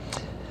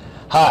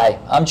Hi,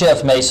 I'm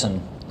Jeff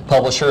Mason,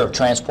 publisher of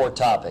Transport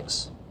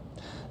Topics.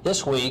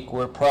 This week,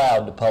 we're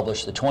proud to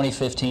publish the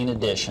 2015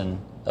 edition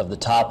of the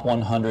Top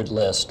 100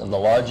 list of the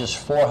largest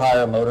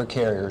for-hire motor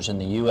carriers in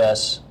the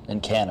U.S.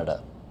 and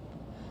Canada.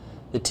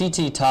 The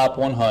TT Top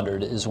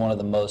 100 is one of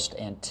the most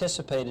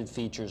anticipated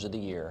features of the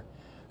year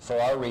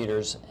for our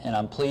readers, and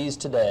I'm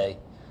pleased today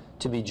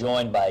to be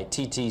joined by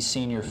TT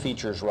Senior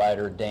Features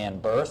writer Dan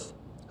Berth,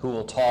 who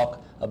will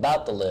talk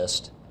about the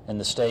list and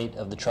the state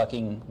of the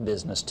trucking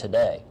business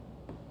today.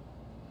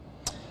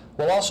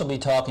 We'll also be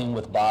talking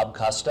with Bob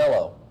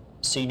Costello,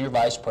 Senior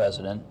Vice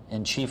President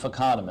and Chief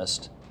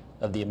Economist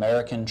of the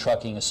American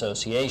Trucking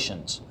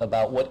Associations,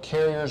 about what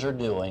carriers are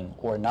doing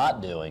or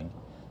not doing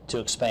to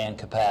expand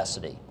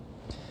capacity.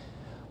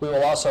 We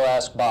will also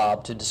ask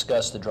Bob to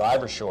discuss the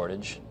driver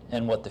shortage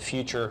and what the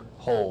future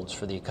holds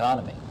for the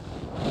economy.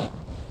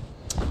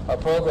 Our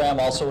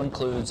program also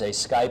includes a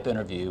Skype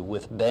interview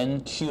with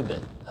Ben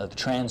Cubitt of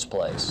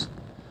Transplace,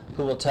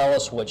 who will tell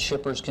us what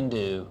shippers can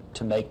do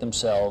to make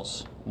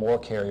themselves more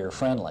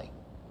carrier-friendly.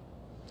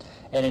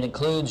 And it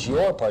includes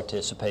your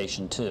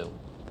participation, too.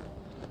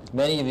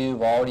 Many of you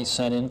have already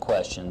sent in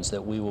questions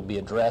that we will be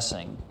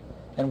addressing,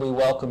 and we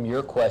welcome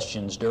your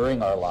questions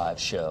during our live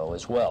show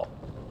as well.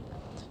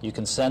 You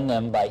can send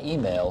them by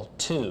email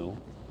to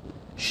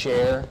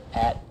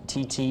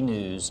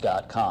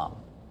share@ttnews.com,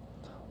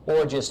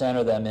 or just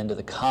enter them into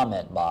the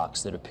comment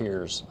box that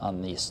appears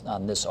on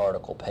this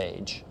article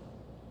page.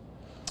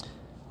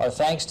 Our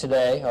thanks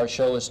today. Our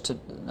show is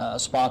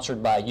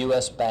sponsored by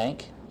U.S.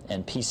 Bank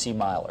and PC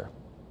Myler.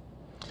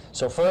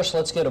 So first,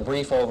 let's get a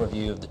brief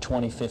overview of the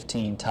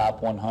 2015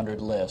 Top 100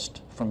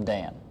 list from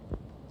Dan.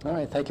 All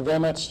right, thank you very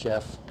much,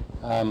 Jeff.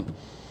 The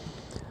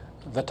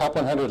Top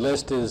 100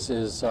 list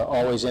is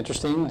always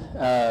interesting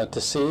to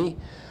see.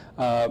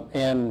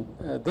 And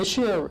this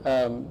year,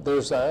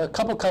 there's a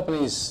couple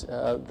companies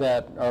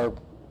that are,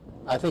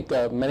 I think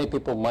many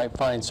people might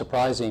find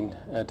surprising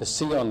to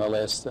see on the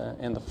list.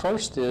 And the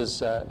first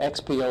is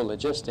XPO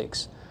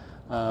Logistics.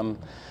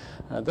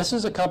 This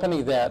is a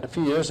company that a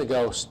few years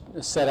ago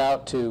set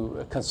out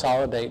to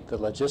consolidate the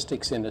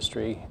logistics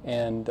industry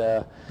and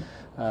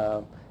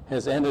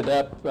has ended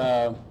up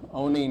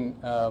owning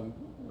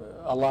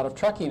a lot of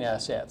trucking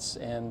assets.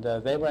 And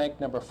they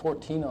ranked number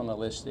 14 on the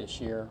list this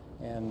year.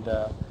 And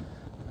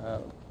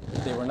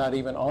they were not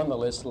even on the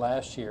list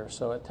last year,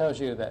 so it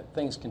tells you that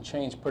things can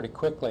change pretty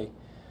quickly.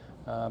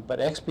 But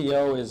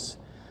XPO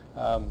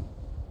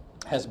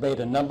has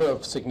made a number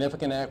of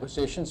significant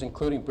acquisitions,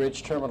 including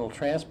Bridge Terminal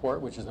Transport,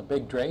 which is a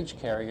big drayage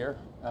carrier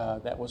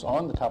that was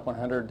on the Top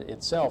 100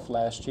 itself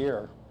last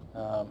year.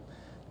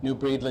 New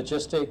Breed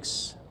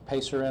Logistics,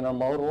 Pacer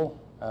Intermodal,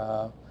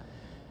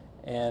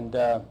 and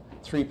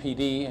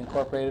 3PD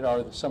Incorporated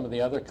are some of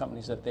the other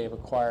companies that they've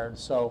acquired.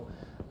 So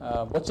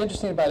what's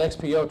interesting about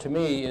XPO to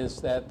me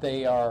is that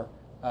they are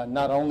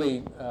not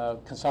only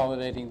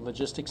consolidating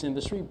logistics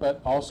industry,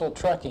 but also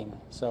trucking.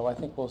 So I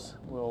think we'll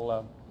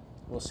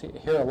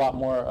hear a lot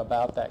more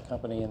about that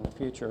company in the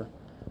future.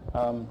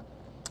 A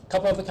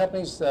couple of the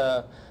companies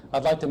I'd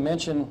like to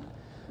mention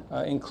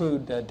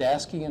include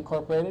Daseke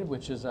Incorporated,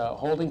 which is a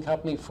holding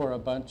company for a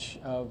bunch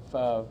of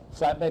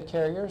flatbed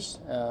carriers,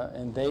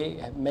 and they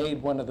have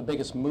made one of the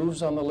biggest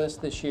moves on the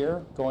list this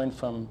year, going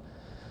from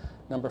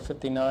number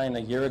 59 a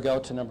year ago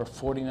to number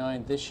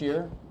 49 this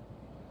year.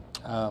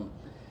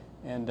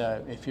 And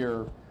if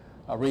you're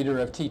a reader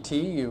of TT,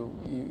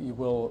 you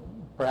will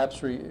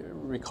perhaps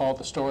recall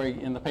the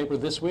story in the paper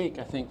this week,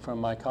 I think, from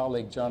my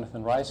colleague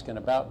Jonathan Reiskin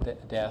about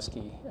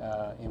Daseke,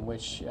 in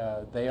which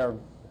they are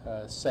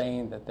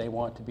saying that they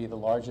want to be the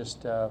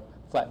largest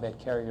flatbed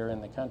carrier in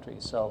the country.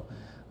 So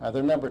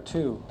they're number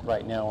 2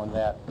 right now in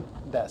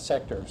that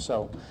sector.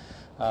 So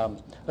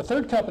a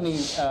third company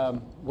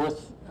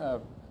worth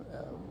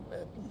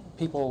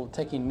people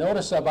taking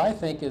notice of, I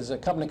think, is a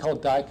company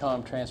called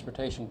Dicom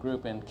Transportation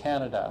Group in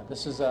Canada.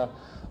 This is a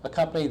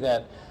company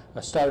that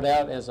started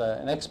out as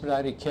an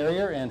expedited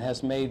carrier and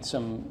has made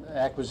some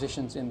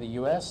acquisitions in the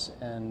U.S.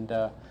 and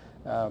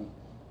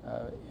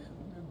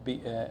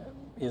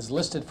is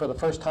listed for the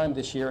first time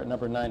this year at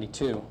number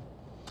 92.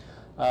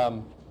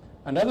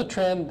 Another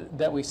trend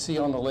that we see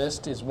on the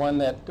list is one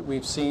that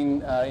we've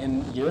seen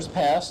in years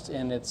past,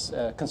 and it's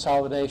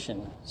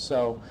consolidation.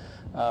 So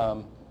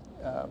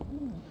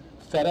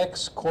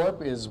FedEx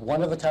Corp is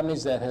one of the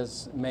companies that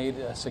has made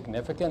a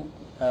significant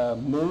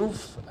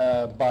move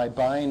by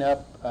buying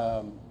up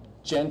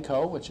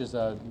Genco, which is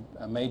a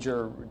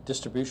major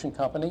distribution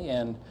company,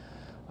 and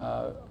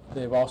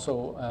they've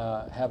also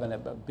having a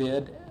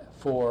bid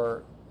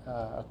for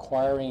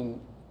acquiring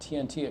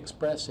TNT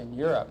Express in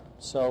Europe.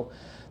 So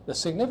the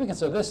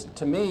significance of this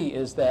to me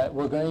is that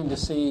we're going to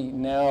see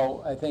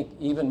now, I think,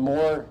 even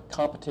more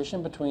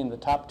competition between the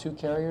top 2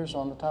 carriers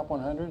on the Top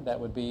 100. That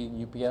would be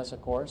UPS,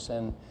 of course,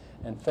 and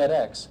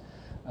FedEx.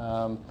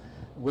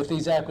 With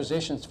these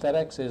acquisitions,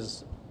 FedEx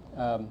is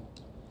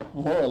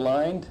more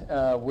aligned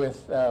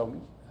with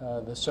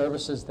the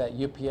services that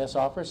UPS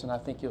offers, and I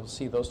think you'll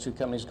see those two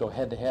companies go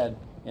head-to-head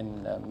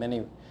in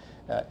many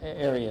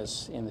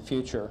areas in the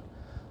future.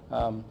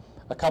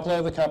 A couple of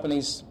other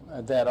companies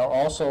that are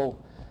also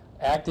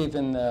active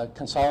in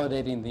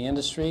consolidating the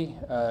industry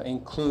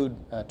include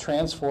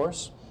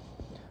Transforce,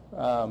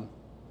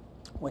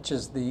 which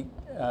is the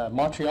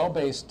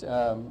Montreal-based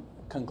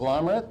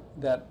conglomerate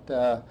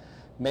that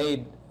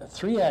made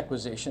 3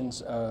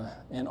 acquisitions,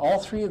 and all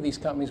 3 of these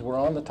companies were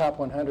on the top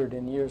 100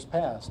 in years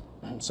past.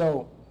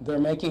 So they're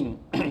making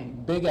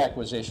big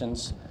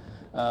acquisitions,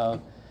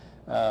 and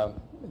for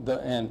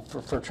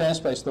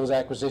Transplace, those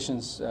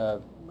acquisitions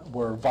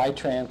were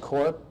Vitran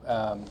Corp.,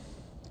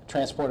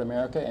 Transport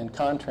America, and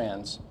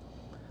Contrans.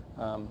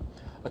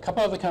 A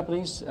couple other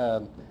companies,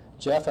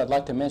 Jeff, I'd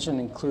like to mention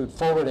include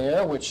Forward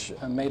Air, which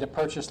made a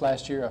purchase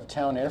last year of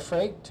Town Air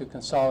Freight to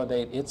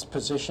consolidate its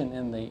position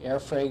in the air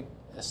freight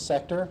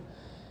sector.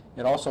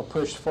 It also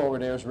pushed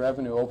Forward Air's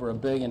revenue over $1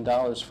 billion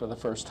for the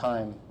first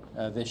time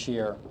this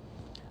year.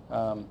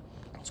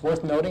 It's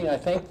worth noting, I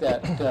think,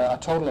 that a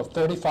total of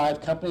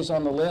 35 companies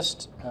on the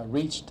list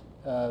reached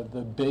the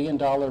 $1 billion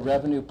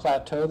revenue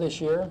plateau this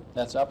year.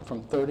 That's up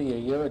from 30 a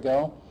year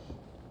ago.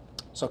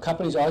 So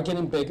companies are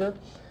getting bigger,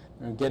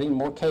 they're getting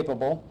more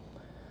capable,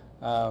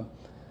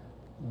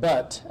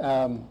 but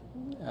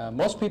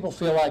most people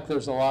feel like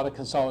there's a lot of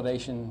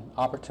consolidation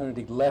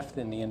opportunity left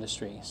in the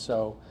industry.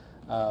 So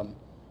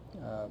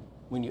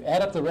when you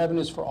add up the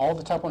revenues for all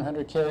the top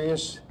 100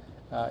 carriers,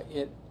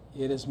 it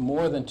is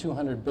more than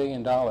 $200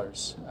 billion,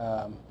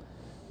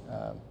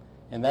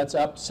 and that's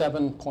up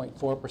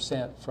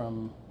 7.4%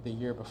 from the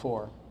year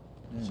before.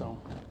 So.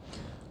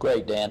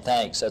 Great, Dan,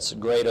 thanks. That's a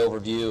great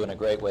overview and a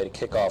great way to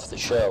kick off the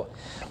show.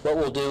 What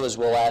we'll do is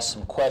we'll ask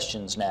some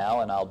questions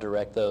now, and I'll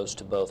direct those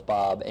to both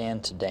Bob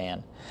and to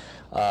Dan.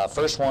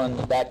 First one,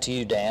 back to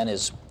you, Dan,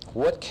 is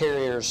what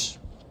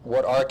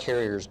are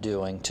carriers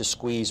doing to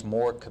squeeze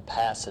more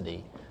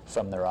capacity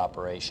from their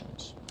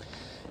operations?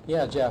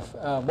 Yeah, Jeff,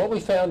 what we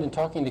found in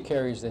talking to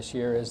carriers this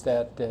year is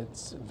that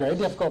it's very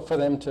difficult for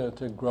them to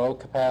grow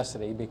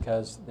capacity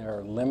because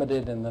they're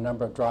limited in the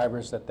number of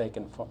drivers that they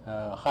can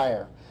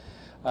hire.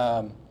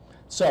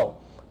 So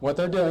what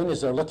they're doing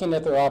is they're looking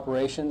at their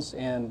operations,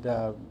 and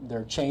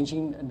they're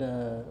changing,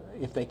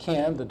 if they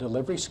can, the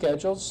delivery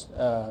schedules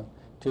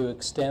to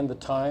extend the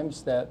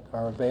times that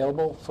are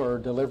available for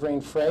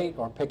delivering freight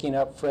or picking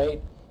up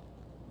freight.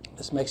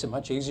 This makes it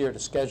much easier to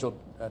schedule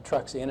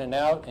trucks in and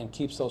out and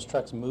keeps those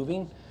trucks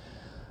moving.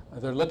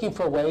 They're looking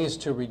for ways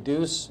to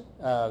reduce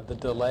the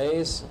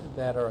delays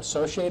that are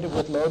associated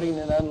with loading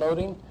and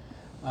unloading.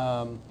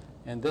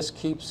 And this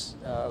keeps,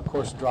 of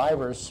course,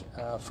 drivers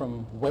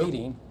from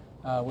waiting,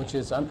 which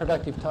is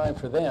unproductive time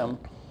for them.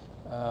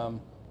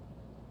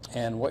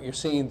 And what you're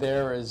seeing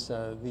there is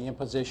the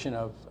imposition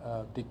of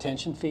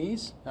detention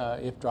fees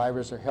if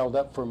drivers are held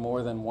up for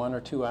more than 1 or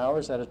 2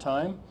 hours at a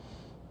time.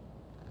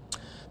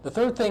 The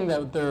third thing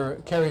that their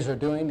carriers are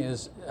doing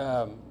is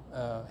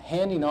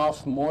handing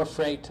off more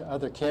freight to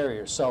other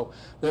carriers. So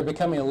they're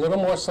becoming a little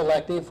more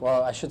selective, or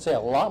I should say a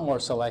lot more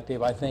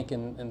selective, I think,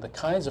 in the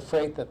kinds of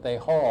freight that they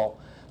haul.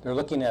 They're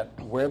looking at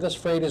where this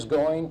freight is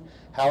going,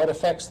 how it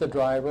affects the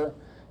driver.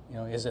 You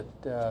know, is it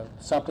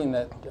something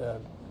that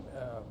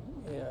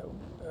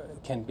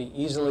can be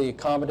easily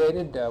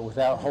accommodated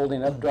without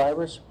holding up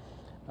drivers?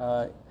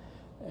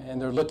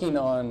 And they're looking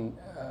on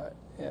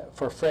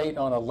for freight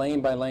on a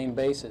lane-by-lane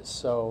basis.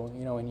 So,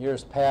 you know, in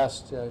years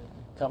past,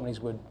 companies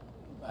would,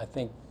 I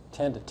think,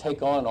 tend to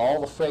take on all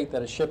the freight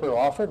that a shipper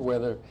offered,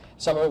 whether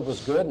some of it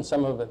was good and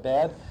some of it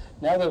bad.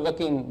 Now they're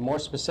looking more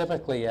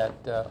specifically at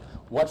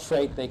what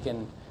freight they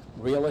can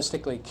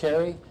realistically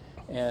carry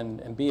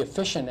and be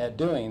efficient at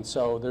doing.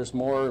 So there's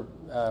more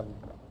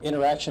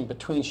interaction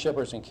between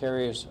shippers and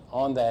carriers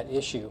on that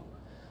issue.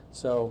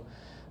 So,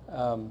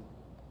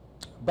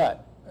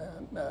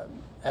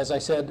 as I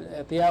said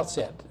at the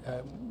outset,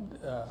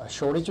 a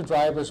shortage of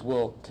drivers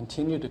will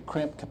continue to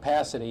crimp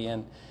capacity,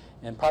 and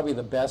probably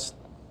the best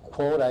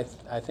quote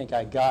I think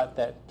I got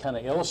that kind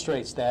of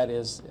illustrates that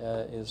is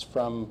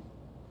from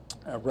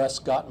Russ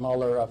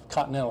Gottmuller of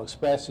Continental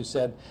Express, who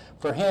said,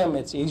 for him,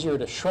 it's easier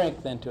to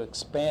shrink than to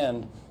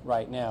expand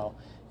right now.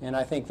 And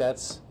I think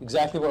that's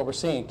exactly what we're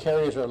seeing.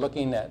 Carriers are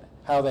looking at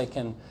how they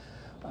can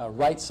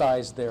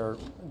right-size their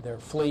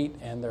fleet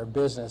and their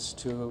business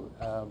to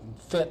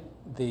fit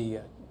the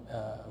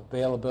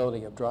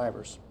availability of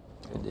drivers.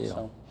 Good deal.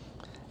 So.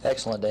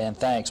 Excellent, Dan.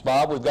 Thanks.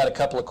 Bob, we've got a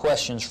couple of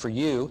questions for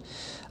you.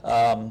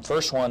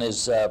 First one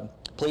is,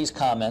 please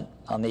comment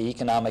on the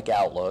economic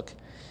outlook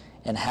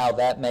and how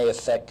that may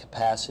affect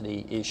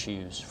capacity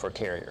issues for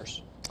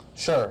carriers.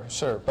 Sure.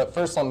 But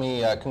first, let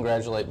me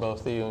congratulate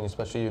both of you, and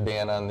especially you,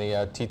 Dan, on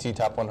the TT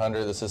Top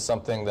 100. This is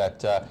something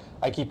that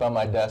I keep on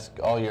my desk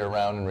all year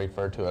round and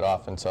refer to it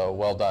often, so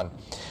well done.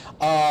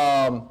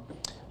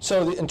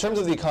 So in terms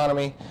of the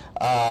economy,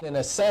 In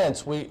a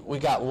sense, we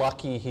got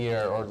lucky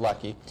here, or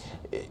lucky.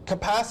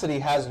 Capacity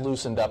has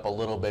loosened up a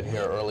little bit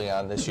here early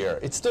on this year.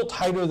 It's still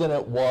tighter than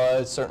it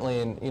was,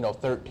 certainly in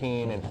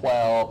 13 and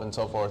 12 and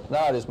so forth.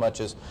 Not as much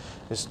as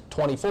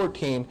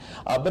 2014,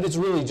 but it's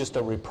really just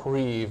a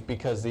reprieve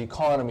because the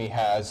economy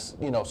has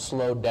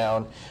slowed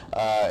down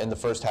in the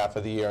first half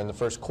of the year. In the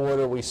first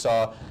quarter, we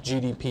saw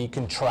GDP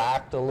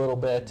contract a little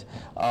bit.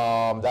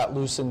 That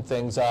loosened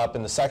things up.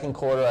 In the second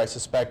quarter, I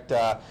suspect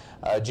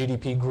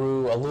GDP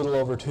grew a little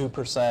over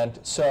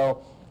 2%.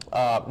 So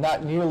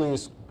not nearly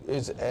as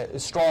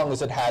strong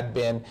as it had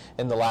been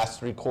in the last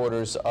 3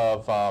 quarters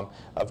of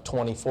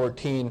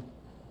 2014.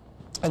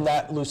 And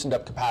that loosened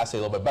up capacity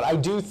a little bit. But I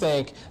do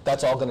think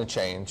that's all going to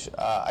change.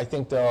 I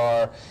think there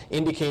are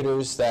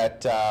indicators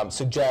that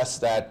suggest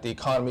that the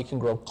economy can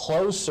grow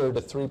closer to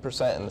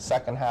 3% in the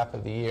second half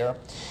of the year.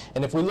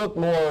 And if we look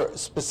more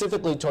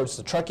specifically towards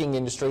the trucking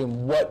industry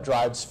and what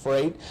drives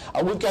freight,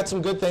 we've got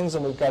some good things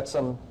and we've got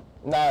some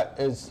not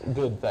as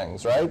good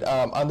things, right?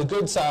 On the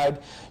good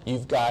side,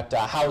 you've got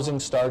housing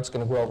starts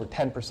going to grow over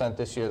 10%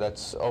 this year.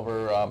 That's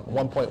over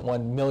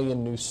 1.1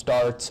 million new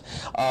starts.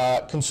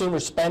 Consumer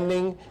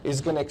spending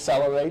is going to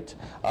accelerate.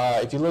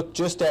 If you look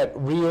just at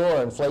real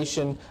or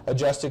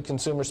inflation-adjusted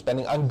consumer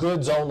spending on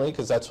goods only,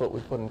 because that's what we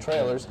put in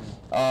trailers,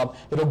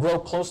 it'll grow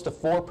close to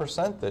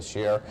 4% this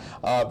year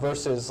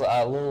versus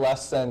a little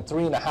less than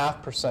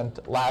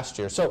 3.5% last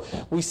year. So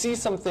we see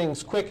some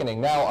things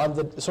quickening. Now, on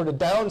the sort of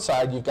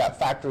downside, you've got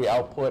factory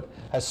output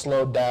has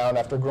slowed down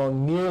after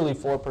growing nearly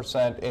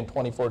 4% in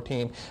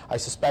 2014. I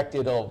suspect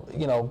it'll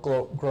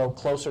grow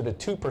closer to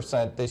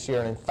 2% this year.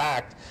 And in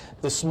fact,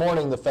 this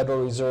morning the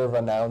Federal Reserve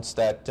announced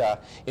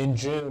that in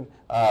June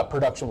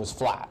production was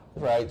flat,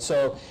 right?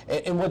 So,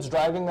 and what's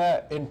driving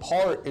that? In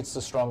part, it's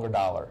the stronger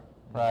dollar,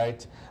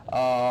 right?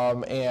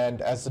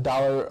 And as the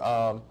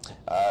dollar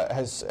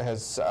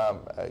has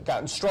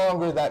gotten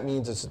stronger, that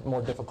means it's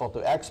more difficult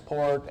to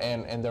export,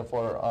 and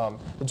therefore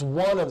it's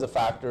one of the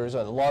factors,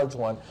 a large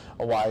one,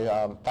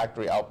 why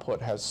factory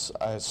output has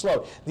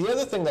slowed. The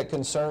other thing that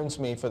concerns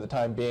me for the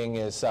time being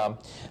is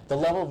the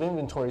level of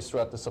inventories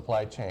throughout the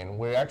supply chain.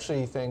 We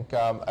actually think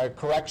a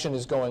correction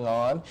is going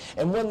on,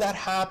 and when that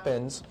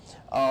happens,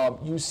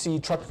 you see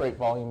truck freight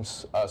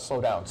volumes slow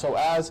down. So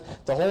as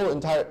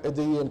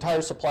the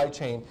entire supply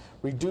chain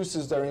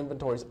reduces their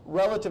inventories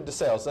relative to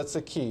sales, that's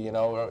the key.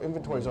 Our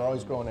inventories are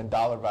always growing in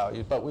dollar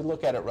value, but we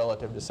look at it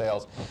relative to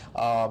sales.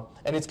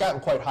 And it's gotten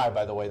quite high,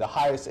 by the way, the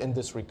highest in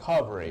this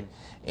recovery.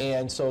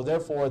 And so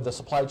therefore, the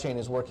supply chain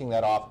is working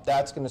that off.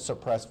 That's going to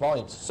suppress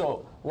volumes.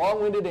 So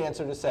long-winded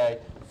answer to say,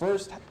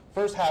 first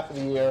half of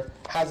the year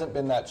hasn't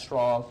been that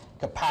strong.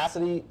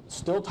 Capacity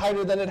still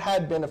tighter than it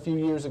had been a few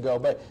years ago,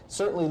 but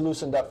certainly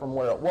loosened up from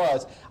where it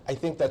was. I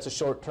think that's a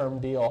short-term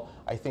deal.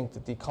 I think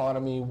that the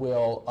economy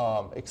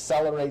will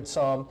accelerate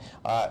some.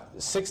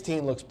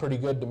 16 looks pretty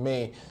good to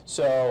me.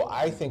 So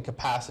I think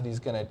capacity is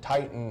going to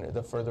tighten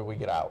the further we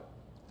get out.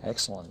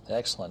 Excellent,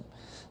 excellent.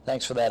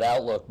 Thanks for that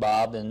outlook,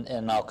 Bob.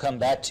 And I'll come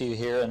back to you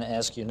here and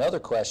ask you another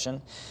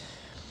question.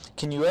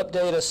 Can you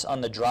update us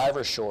on the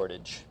driver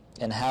shortage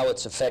and how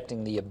it's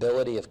affecting the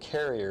ability of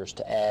carriers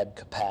to add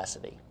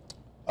capacity?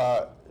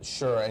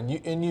 Sure, and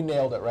you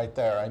nailed it right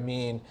there. I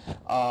mean,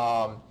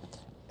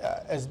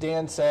 as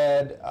Dan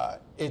said,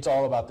 it's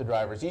all about the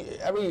drivers.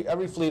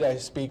 Every fleet I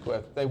speak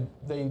with,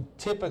 they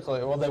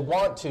typically, they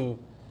want to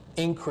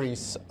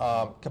increase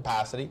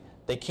capacity.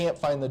 They can't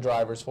find the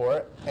drivers for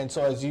it, and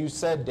so as you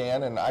said,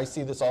 Dan, and I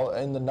see this all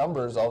in the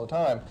numbers all the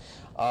time.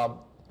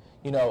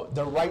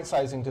 They're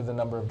right-sizing to the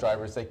number of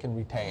drivers they can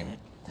retain.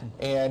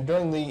 And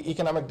during the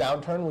economic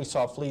downturn, we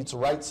saw fleets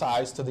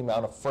right-sized to the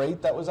amount of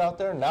freight that was out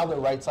there. Now they're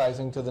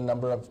right-sizing to the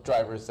number of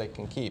drivers they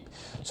can keep.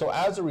 So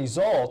as a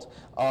result,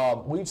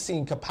 we've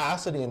seen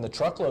capacity in the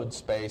truckload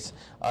space.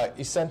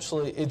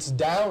 Essentially, it's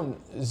down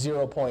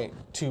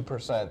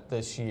 0.2%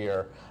 this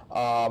year.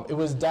 It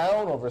was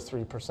down over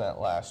 3%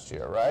 last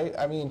year, right?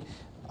 I mean,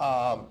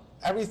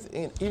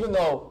 everything, even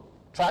though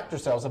tractor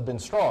sales have been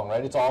strong,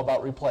 right? It's all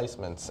about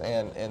replacements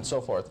and so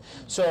forth.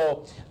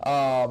 So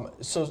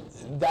so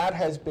that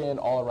has been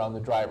all around the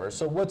driver.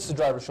 So what's the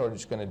driver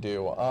shortage going to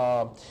do?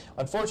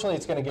 Unfortunately,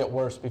 it's going to get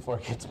worse before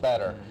it gets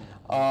better.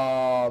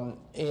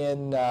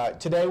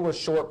 Today we're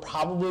short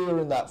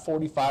probably in that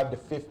 45 to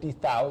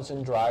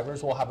 50,000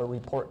 drivers. We'll have a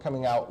report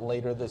coming out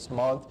later this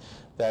month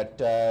that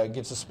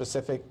gives a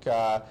specific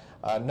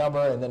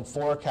number and then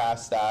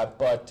forecasts that.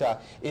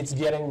 But it's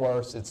getting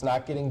worse. It's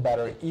not getting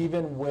better,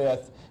 even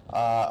with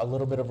a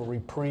little bit of a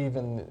reprieve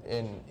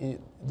in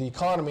the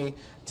economy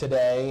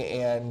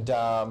today. And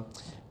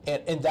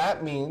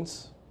that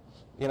means,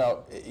 you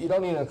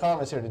don't need an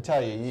economist here to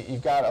tell you.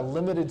 You've got a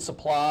limited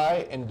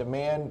supply and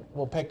demand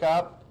will pick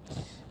up.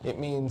 It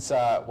means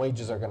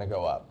wages are going to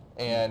go up.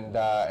 And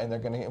they're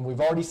going to. And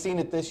we've already seen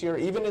it this year,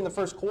 even in the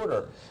first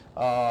quarter.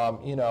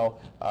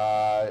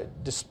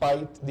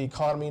 Despite the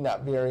economy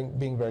not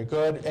being very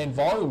good and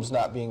volumes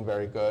not being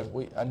very good,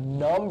 a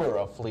number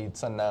of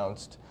fleets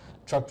announced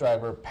truck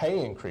driver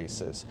pay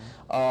increases.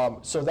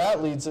 So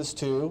that leads us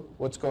to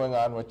what's going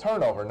on with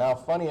turnover. Now,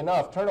 funny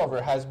enough,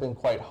 turnover has been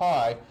quite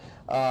high,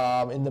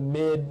 in the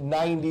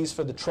mid-90s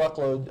for the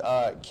truckload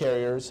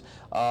carriers.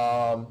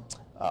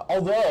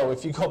 Although,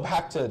 if you go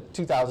back to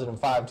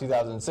 2005,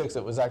 2006,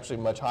 it was actually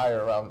much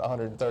higher, around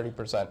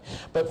 130%.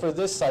 But for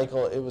this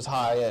cycle, it was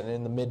high and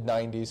in the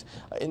mid-90s.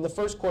 In the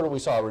first quarter, we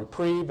saw a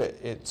reprieve.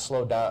 It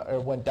slowed down, or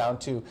went down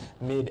to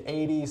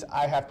mid-80s.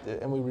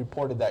 And we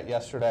reported that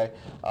yesterday.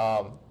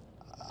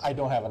 I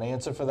don't have an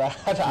answer for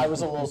that. I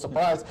was a little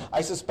surprised.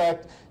 I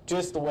suspect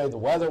just the way the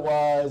weather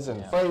was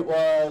and freight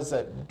was,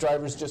 that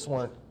drivers just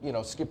weren't,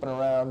 skipping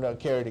around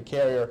carrier to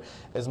carrier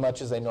as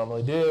much as they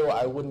normally do.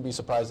 I wouldn't be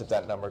surprised if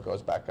that number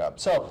goes back up.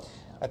 So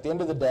at the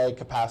end of the day,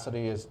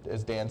 capacity, as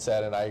Dan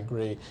said, and I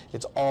agree,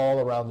 it's all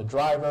around the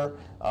driver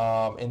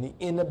and the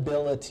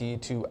inability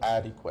to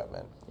add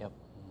equipment. Yep.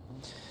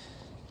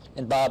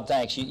 And Bob,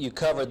 thanks. You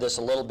covered this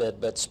a little bit,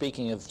 but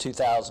speaking of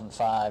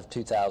 2005,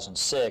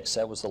 2006,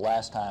 that was the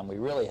last time we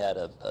really had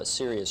a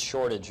serious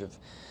shortage of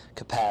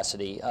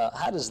capacity.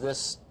 How does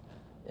this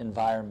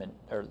environment,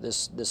 or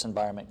this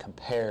environment,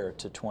 compare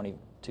to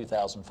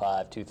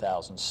 2005,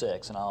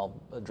 2006? And I'll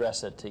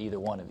address it to either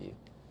one of you.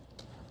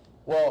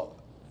 Well,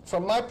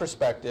 from my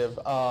perspective,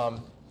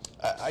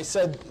 I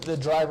said the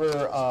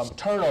driver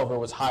turnover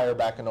was higher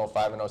back in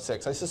 05 and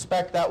 06. I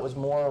suspect that was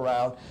more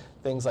around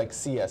things like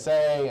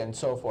CSA and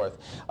so forth.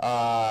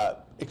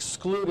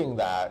 Excluding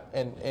that,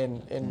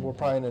 and we're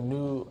probably in a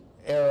new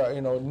era,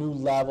 new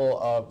level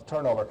of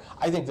turnover,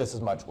 I think this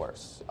is much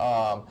worse.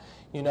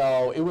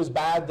 It was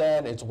bad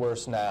then, it's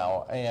worse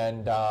now.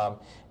 And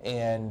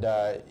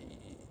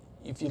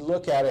if you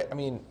look at it, I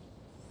mean,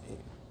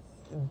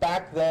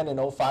 back then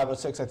in 05,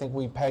 06, I think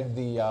we pegged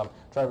the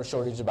driver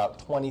shortage about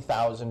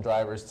 20,000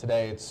 drivers.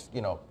 Today it's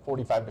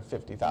 45 to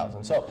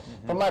 50,000. So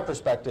from my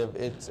perspective,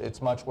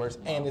 it's much worse,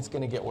 and it's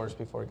going to get worse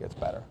before it gets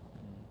better.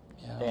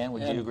 Yeah. Dan,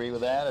 would you agree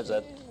with that? Is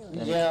that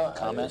any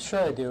comment?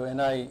 Sure I do.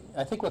 And I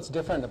think what's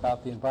different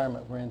about the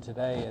environment we're in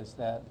today is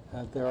that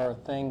there are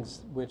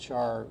things which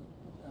are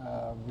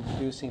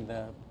reducing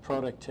the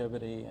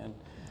productivity and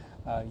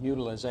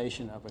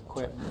utilization of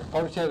equipment, the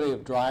productivity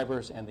of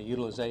drivers and the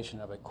utilization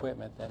of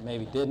equipment that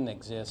maybe didn't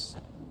exist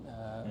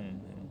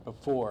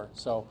before.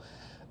 So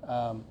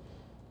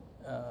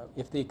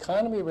if the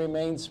economy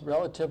remains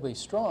relatively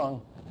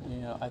strong,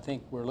 I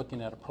think we're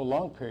looking at a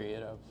prolonged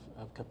period of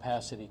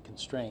capacity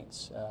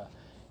constraints.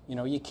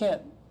 You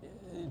can't,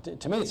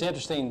 to me it's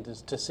interesting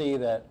to see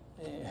that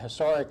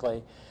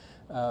historically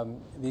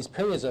these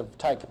periods of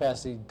tight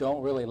capacity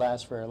don't really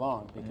last very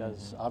long,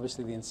 because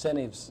obviously the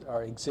incentives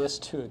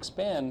exist to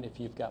expand if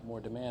you've got more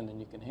demand than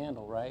you can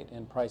handle, right?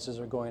 And prices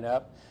are going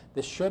up.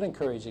 This should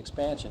encourage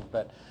expansion,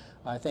 but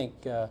I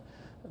think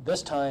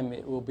this time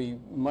it will be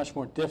much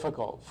more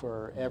difficult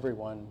for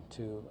everyone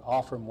to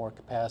offer more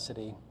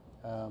capacity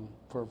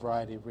for a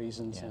variety of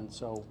reasons, and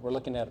so we're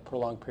looking at a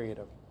prolonged period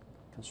of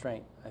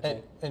constraint, I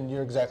think. And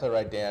you're exactly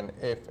right, Dan.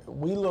 If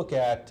we look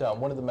at,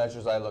 one of the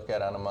measures I look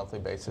at on a monthly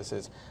basis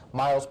is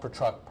miles per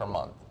truck per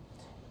month.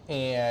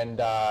 And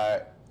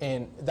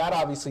that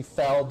obviously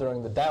fell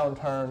during the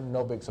downturn,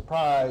 no big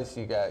surprise.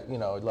 You got,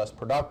 less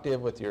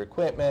productive with your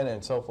equipment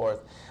and so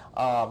forth.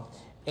 But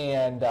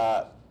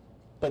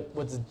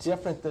what's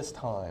different this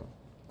time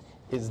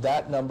is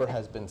that number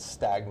has been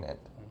stagnant,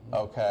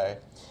 okay?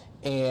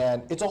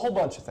 And it's a whole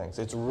bunch of things.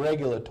 It's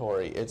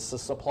regulatory, it's the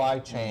supply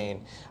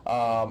chain,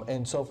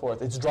 and so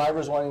forth. It's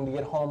drivers wanting to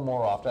get home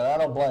more often. I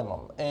don't blame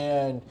them,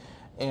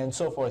 and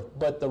so forth.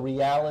 But the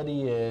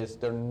reality is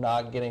they're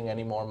not getting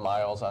any more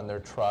miles on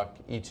their truck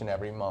each and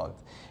every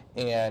month.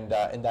 And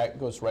that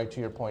goes right to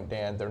your point,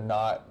 Dan. They're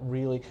not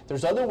really,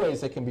 there's other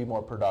ways they can be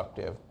more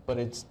productive, but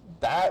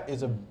that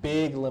is a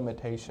big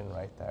limitation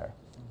right there.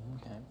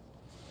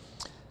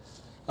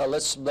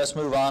 Let's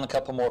move on. A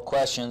couple more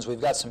questions. We've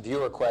got some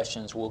viewer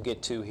questions we'll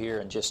get to here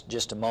in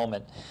just a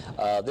moment.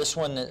 This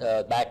one,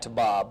 back to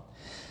Bob.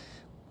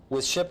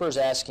 With shippers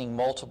asking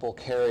multiple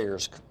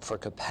carriers for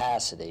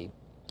capacity,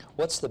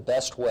 what's the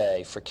best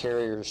way for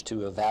carriers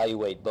to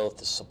evaluate both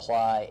the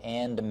supply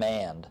and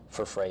demand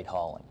for freight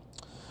hauling?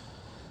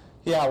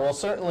 Yeah, well,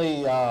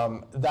 certainly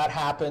that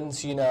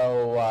happens.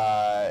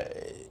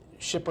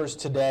 Shippers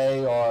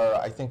today are,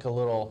 I think, a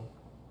little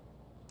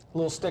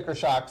sticker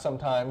shock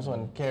sometimes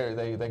when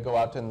they go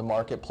out in the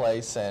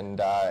marketplace, and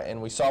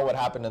we saw what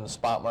happened in the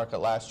spot market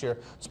last year.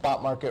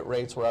 Spot market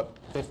rates were up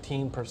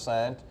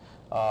 15%.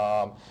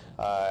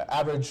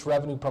 Average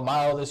revenue per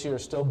mile this year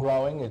is still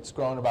growing. It's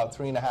grown about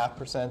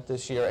 3.5%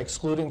 this year,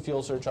 excluding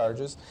fuel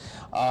surcharges.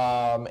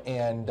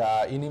 And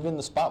even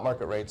the spot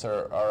market rates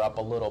are up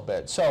a little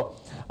bit. So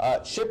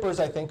shippers,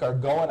 I think, are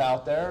going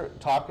out there,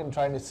 talking,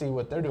 trying to see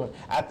what they're doing.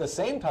 At the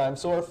same time,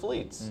 so are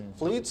fleets.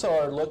 Fleets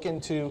are looking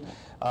to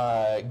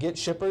get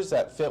shippers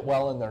that fit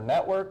well in their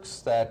networks,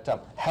 that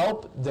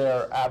help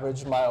their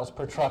average miles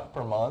per truck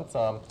per month.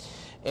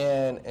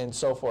 And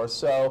so forth.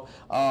 So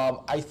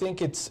I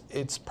think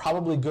it's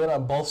probably good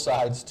on both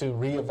sides to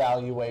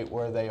reevaluate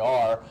where they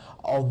are.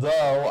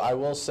 Although I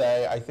will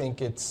say, I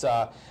think it's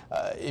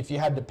if you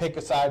had to pick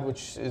a side,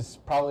 which is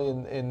probably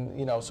in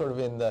you know sort of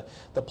in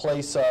the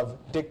place of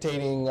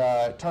dictating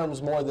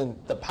terms more than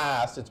the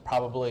past, it's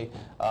probably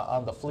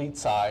on the fleet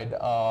side,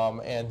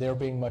 and they're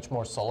being much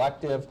more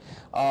selective.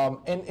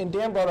 And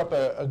Dan brought up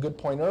a good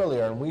point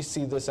earlier, and we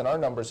see this in our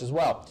numbers as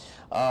well.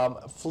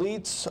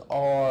 Fleets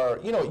are,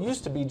 you know, it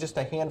used to be just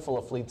a handful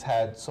of fleets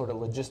had sort of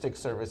logistics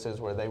services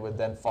where they would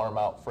then farm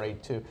out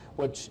freight to,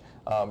 which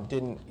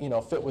didn't, you know,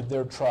 fit with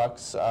their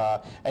trucks.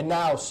 And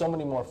now so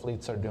many more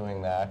fleets are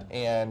doing that,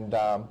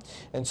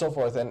 and so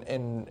forth.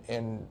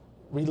 And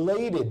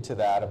related to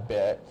that a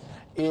bit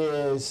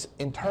is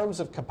in terms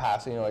of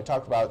capacity. You know, I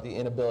talked about the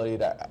inability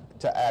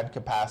to add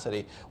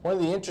capacity. One of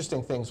the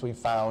interesting things we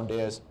found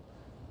is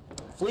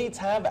fleets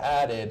have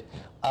added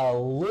a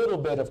little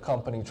bit of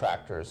company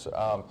tractors.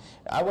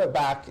 I went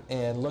back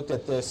and looked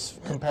at this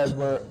compared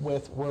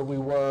with where we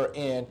were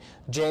in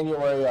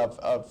January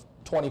of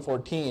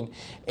 2014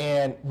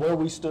 and where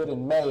we stood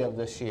in May of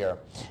this year.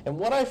 And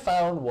what I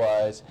found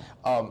was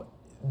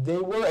they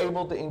were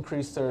able to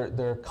increase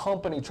their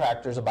company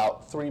tractors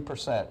about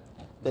 3%.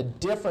 The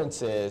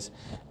difference is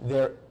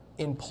their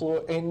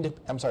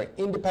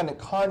independent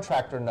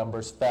contractor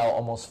numbers fell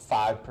almost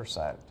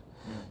 5%.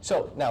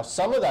 So now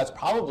some of that's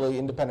probably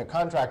independent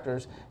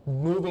contractors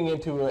moving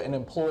into an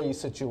employee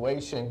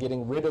situation,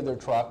 getting rid of their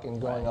truck and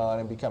going on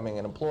and becoming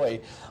an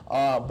employee.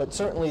 But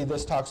certainly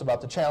this talks about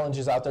the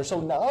challenges out there.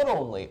 So not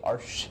only are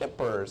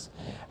shippers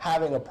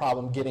having a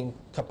problem getting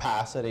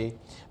capacity,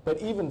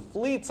 but even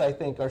fleets, I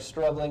think, are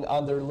struggling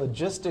on their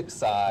logistics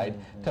side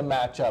to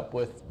match up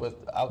with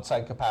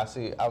outside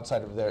capacity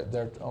outside of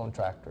their own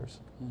tractors.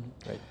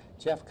 Great.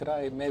 Jeff, could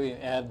I maybe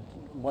add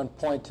one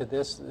point to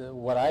this?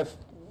 What I've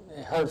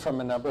heard from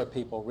a number of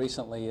people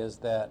recently is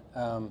that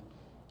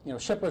you know,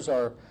 shippers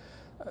are,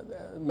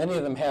 many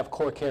of them have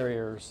core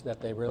carriers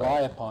that they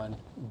rely upon,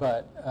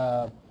 but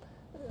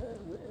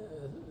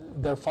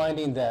they're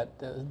finding that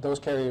those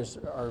carriers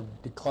are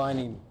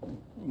declining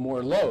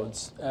more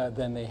loads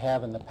than they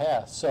have in the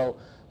past. So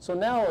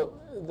now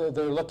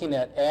they're looking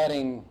at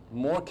adding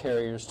more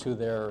carriers to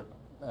their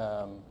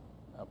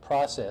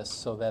process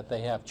so that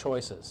they have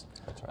choices.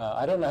 That's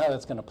right. I don't know how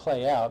that's going to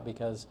play out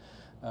because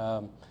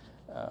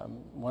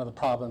one of the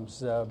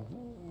problems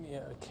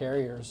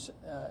carriers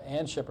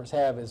and shippers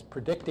have is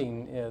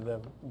predicting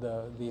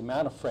the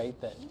amount of freight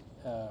that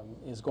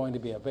is going to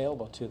be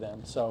available to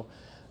them. So,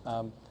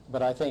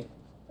 but I think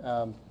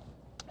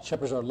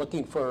shippers are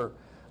looking for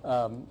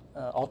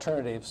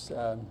alternatives,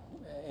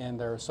 and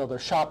they're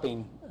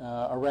shopping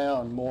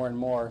around more and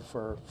more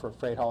for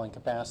freight hauling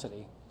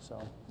capacity.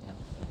 So,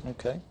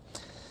 okay.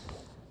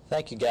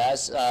 Thank you,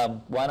 guys.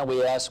 Why don't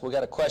we ask? We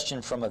got a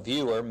question from a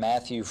viewer,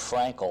 Matthew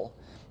Frankel.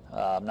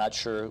 I'm not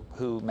sure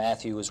who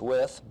Matthew is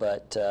with,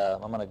 but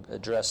I'm going to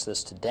address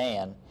this to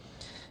Dan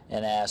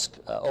and ask,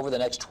 over the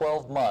next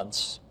 12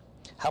 months,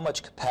 how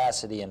much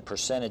capacity in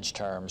percentage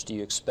terms do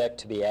you expect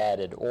to be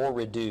added or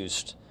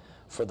reduced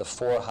for the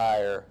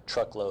for-hire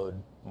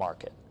truckload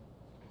market?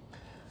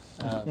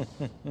 Is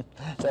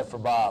that for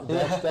Bob?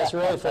 That's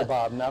really for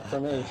Bob, not for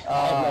me.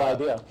 I have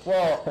no idea.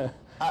 Well,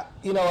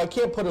 you know, I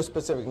can't put a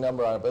specific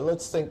number on it, but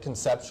let's think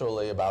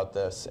conceptually about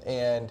this.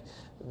 And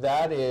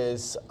that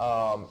is,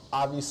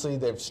 obviously,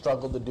 they've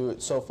struggled to do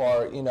it so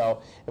far. You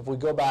know, if we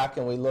go back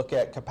and we look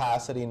at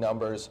capacity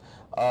numbers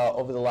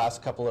over the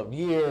last couple of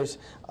years,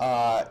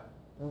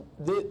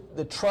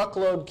 the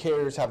truckload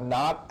carriers have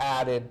not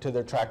added to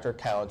their tractor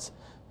counts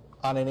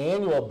on an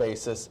annual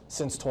basis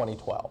since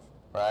 2012,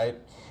 right?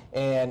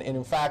 And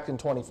in fact, in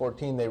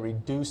 2014, they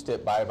reduced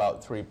it by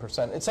about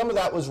 3%. And some of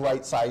that was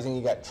right sizing.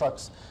 You got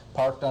trucks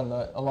parked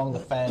along the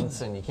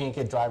fence, and you can't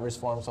get drivers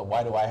for them, so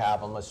why do I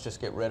have them? Let's just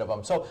get rid of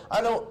them. So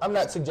I'm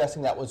not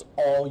suggesting that was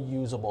all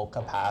usable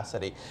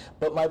capacity.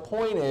 But my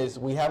point is,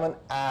 we haven't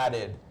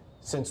added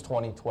since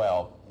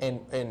 2012.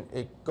 And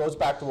it goes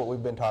back to what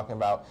we've been talking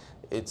about.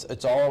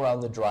 It's all around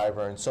the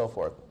driver and so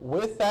forth.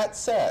 With that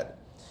said,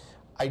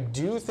 I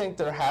do think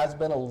there has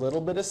been a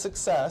little bit of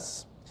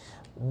success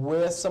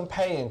with some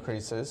pay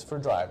increases for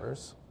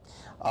drivers.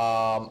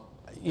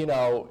 You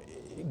know,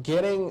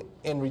 getting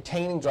and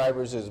retaining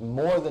drivers is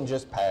more than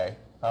just pay,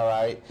 all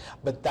right?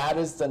 But that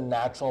is the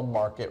natural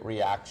market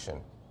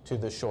reaction to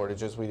the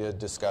shortages we had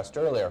discussed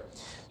earlier.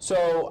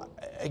 So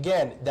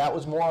again, that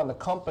was more on the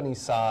company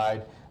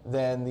side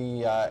than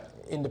the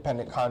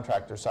independent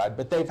contractor side,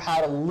 but they've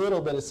had a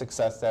little bit of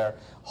success there.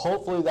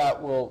 Hopefully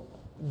that will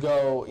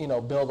go, you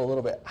know, build a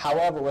little bit.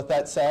 However, with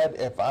that said,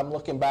 if I'm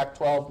looking back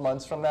 12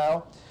 months from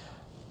now,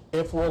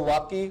 if we're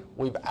lucky,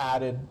 we've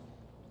added,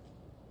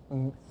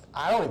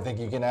 I don't even think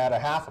you can add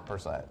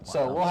 0.5%. Wow.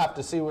 So we'll have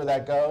to see where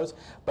that goes,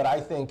 but I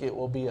think it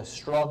will be a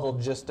struggle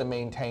just to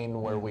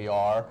maintain where we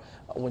are.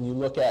 When you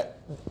look at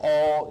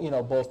all, you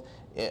know, both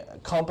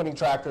company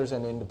tractors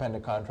and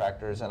independent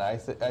contractors, and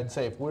I'd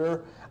say if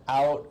we're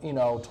out, you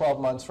know,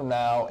 12 months from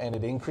now and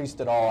it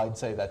increased at all, I'd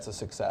say that's a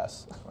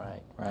success.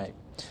 Right, right.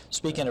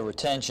 Speaking of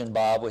retention,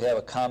 Bob, we have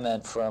a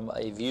comment from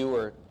a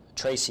viewer,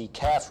 Tracy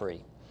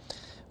Caffrey.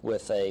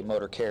 with a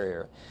motor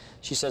carrier.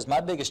 She says, my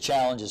biggest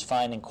challenge is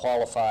finding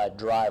qualified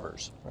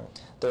drivers.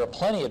 Right. There are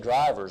plenty of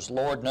drivers,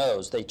 Lord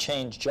knows, they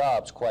change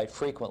jobs quite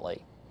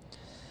frequently.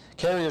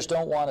 Carriers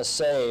don't want to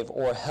save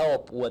or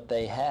help what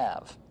they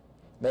have.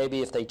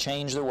 Maybe if they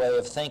change their way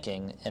of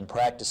thinking and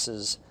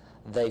practices,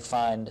 they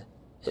find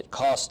it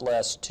costs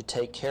less to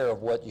take care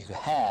of what you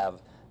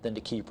have than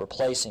to keep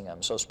replacing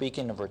them. So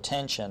speaking of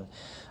retention,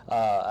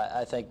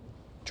 I think,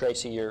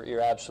 Tracy,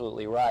 you're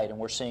absolutely right, and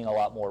we're seeing a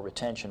lot more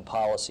retention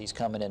policies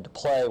coming into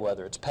play,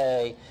 whether it's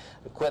pay,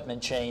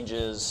 equipment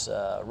changes,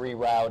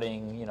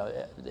 rerouting. You know,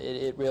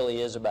 it really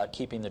is about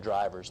keeping the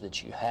drivers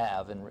that you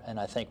have, and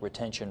I think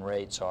retention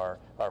rates are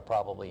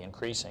probably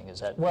increasing. Is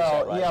that well? Is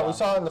that right, yeah, Bob? we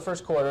saw in the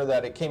first quarter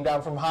that it came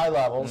down from high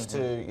levels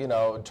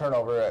to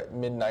turnover at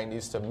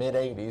mid-90s to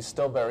mid-80s,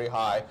 still very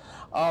high.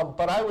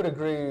 But I would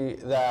agree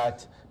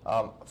that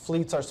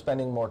fleets are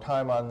spending more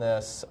time on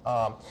this.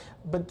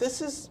 But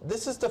this is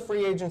the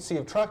free agency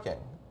of trucking.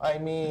 I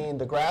mean,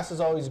 the grass is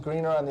always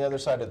greener on the other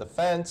side of the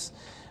fence.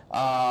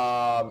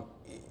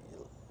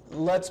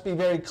 Let's be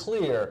very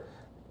clear.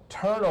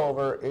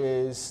 Turnover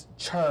is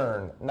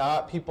churn,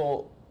 not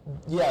people.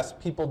 Yes,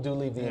 people do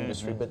leave the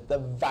industry, but the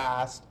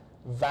vast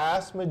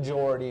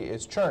majority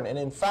is churn. And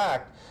in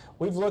fact,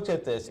 we've looked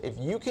at this. If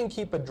you can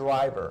keep a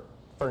driver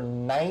for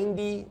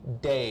 90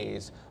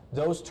 days,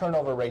 those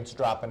turnover rates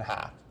drop in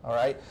half, all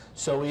right?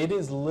 So it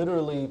is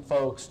literally,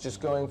 folks,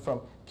 just going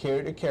from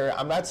carrier to carrier.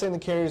 I'm not saying the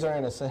carriers are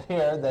innocent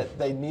here, that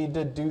they need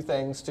to do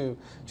things to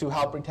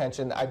help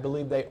retention. I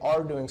believe they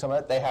are doing some of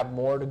it. They have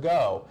more to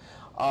go.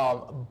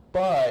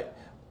 But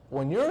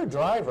when you're a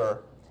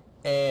driver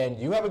and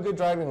you have a good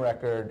driving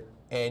record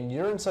and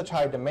you're in such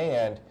high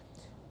demand,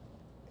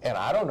 and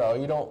I don't know,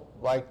 you don't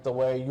like the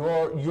way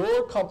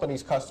your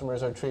company's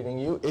customers are treating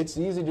you, it's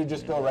easy to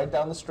just go right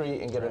down the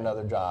street and get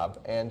another job.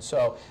 And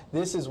so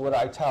this is what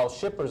I tell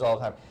shippers all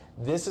the time.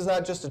 This is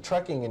not just a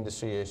trucking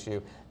industry issue.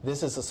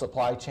 This is a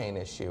supply chain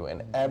issue,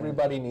 and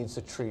everybody needs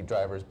to treat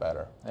drivers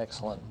better.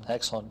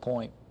 Excellent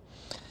point.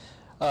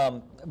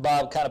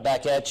 Bob, kind of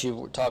back at you,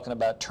 we're talking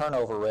about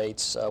turnover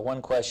rates.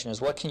 One question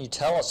is, what can you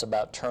tell us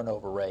about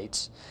turnover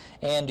rates,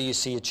 and do you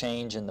see a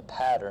change in the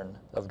pattern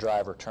of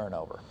driver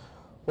turnover?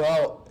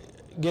 Well,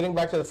 getting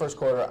back to the first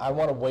quarter, I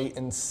want to wait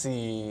and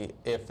see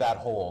if that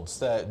holds.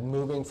 That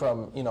moving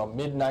from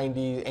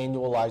mid-90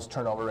 annualized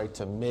turnover rate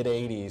to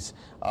mid-80s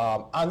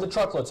on the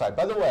truckload side.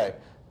 By the way,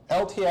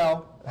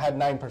 LTL had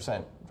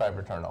 9%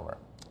 driver turnover.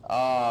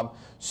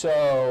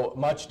 So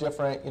much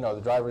different. The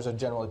drivers are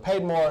generally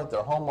paid more.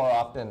 They're home more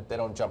often. They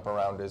don't jump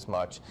around as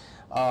much,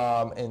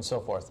 and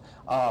so forth.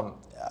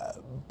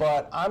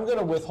 But I'm going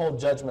to withhold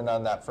judgment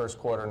on that first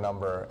quarter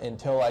number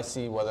until I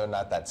see whether or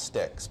not that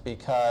sticks.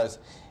 Because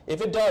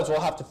if it does, we'll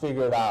have to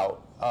figure it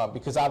out.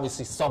 Because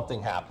obviously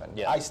something happened.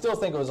 Yeah. I still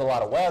think it was a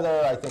lot of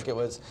weather. I think it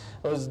was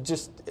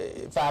just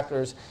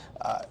factors.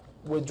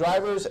 With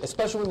drivers,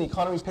 especially when the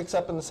economy picks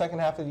up in the second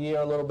half of the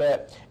year a little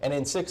bit, and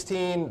in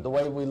 16, the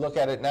way we look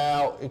at it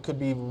now, it could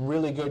be a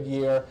really good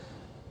year.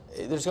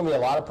 There's going to be a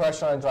lot of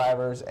pressure on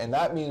drivers, and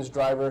that means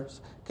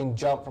drivers can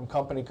jump from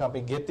company to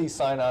company, get these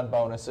sign-on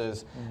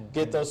bonuses,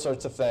 get those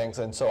sorts of things,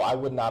 and so I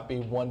would not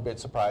be one bit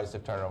surprised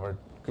if turnover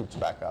creeps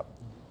back up.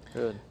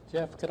 Good.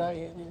 Jeff, could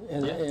I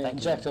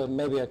inject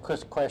maybe a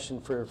quick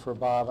question for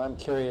Bob? I'm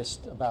curious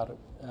about it.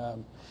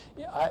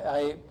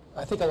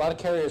 I think a lot of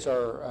carriers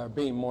are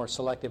being more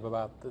selective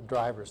about the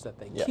drivers that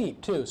they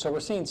keep, too. So we're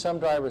seeing some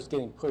drivers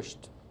getting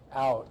pushed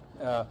out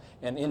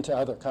and into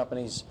other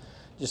companies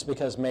just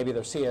because maybe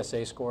their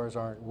CSA scores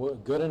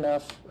aren't good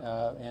enough,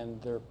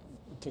 and their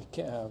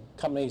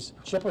companies,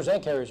 shippers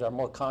and carriers, are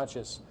more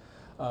conscious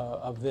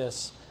of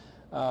this.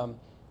 And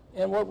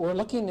we're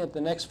looking at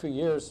the next few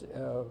years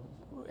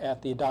at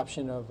the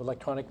adoption of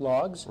electronic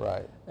logs.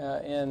 Right.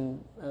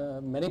 And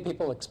many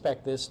people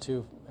expect this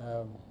to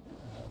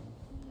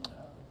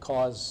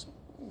cause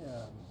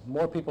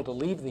more people to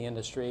leave the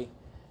industry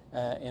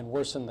and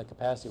worsen the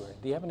capacity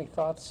rate. Do you have any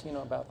thoughts,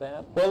 about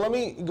that? Well, let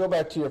me go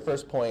back to your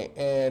first point.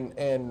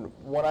 And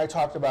when I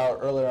talked about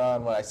earlier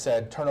on, when I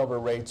said turnover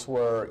rates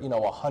were,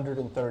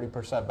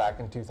 130% back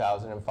in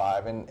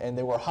 2005, and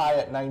they were high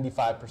at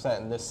 95%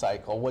 in this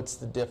cycle. What's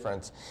the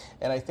difference?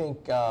 And I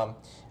think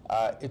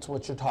it's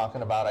what you're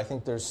talking about. I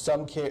think there's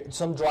some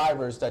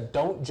drivers that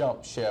don't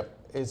jump ship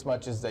as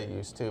much as they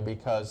used to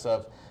because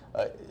of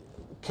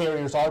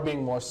carriers are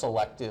being more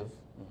selective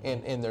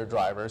in their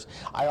drivers.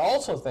 I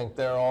also think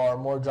there are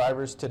more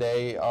drivers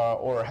today,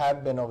 or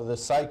have been over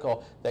this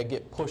cycle, that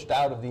get pushed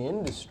out of the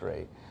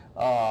industry.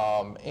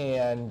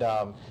 And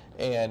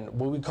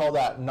what we call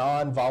that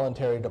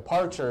non-voluntary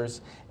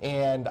departures.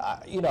 And,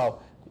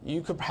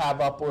 you could have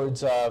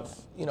upwards of,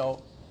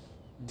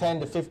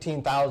 10 to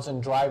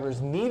 15,000 drivers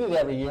needed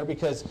every year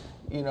because,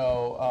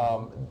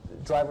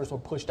 drivers were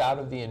pushed out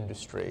of the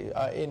industry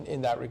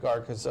in that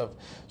regard because of.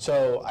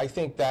 So I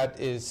think that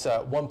is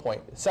one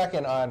point.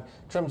 Second, in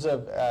terms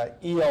of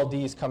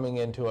ELDs coming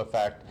into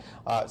effect,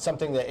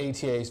 something that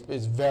ATA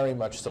is very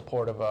much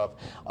supportive of.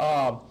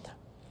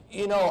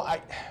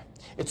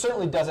 It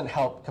certainly doesn't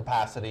help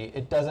capacity.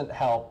 It doesn't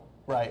help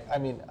right? I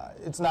mean,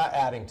 it's not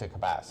adding to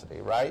capacity,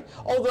 right?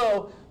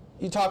 Although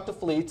you talk to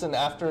fleets, and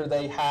after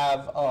they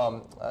have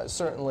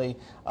certainly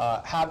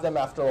have them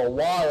after a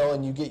while,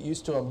 and you get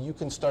used to them, you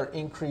can start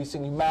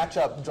increasing. You match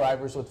up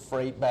drivers with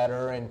freight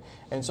better, and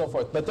so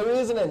forth. But there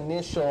is an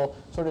initial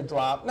sort of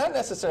drop, not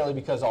necessarily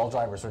because all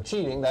drivers are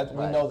cheating. That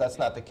we know that's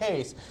not the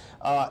case.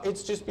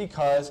 It's just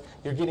because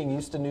you're getting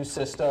used to new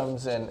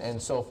systems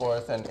and so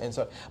forth, and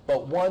so.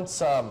 But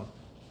once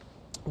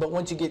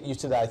you get used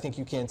to that, I think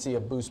you can see a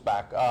boost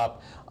back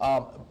up.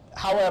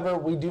 However,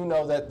 we do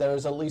know that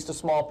there's at least a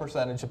small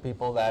percentage of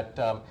people that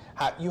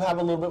you have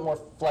a little bit more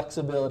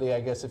flexibility, I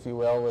guess, if you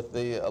will, with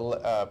the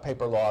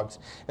paper logs,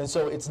 and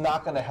so it's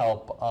not going to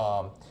help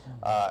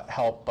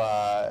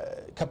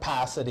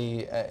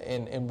capacity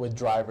in with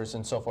drivers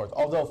and so forth.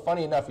 Although,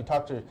 funny enough, you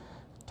talk to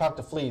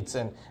fleets,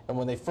 and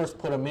when they first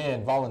put them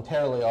in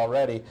voluntarily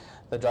already,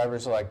 the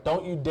drivers are like,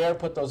 "Don't you dare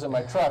put those in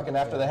my truck!" And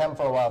after they have them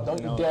for a while,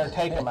 "Don't you dare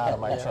take them out of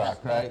my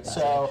truck!" Right?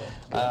 So,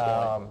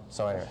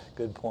 so anyway,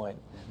 Good point.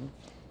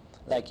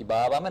 Thank you,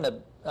 Bob. I'm going to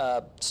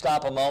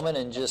stop a moment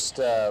and just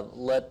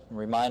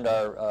remind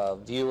our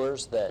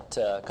viewers that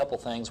a couple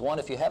things. One,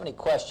 if you have any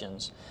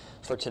questions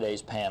for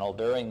today's panel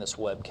during this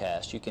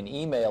webcast, you can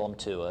email them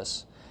to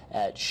us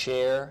at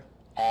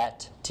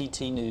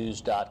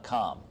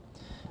share@ttnews.com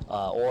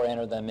or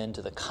enter them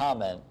into the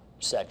comment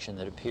section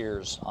that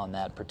appears on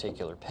that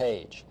particular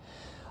page.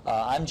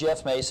 I'm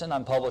Jeff Mason.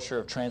 I'm publisher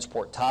of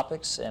Transport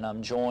Topics, and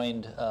I'm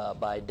joined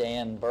by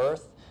Dan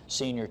Berth,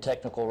 Senior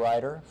Technical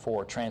Writer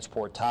for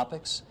Transport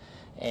Topics,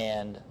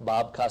 and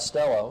Bob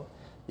Costello,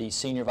 the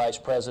Senior Vice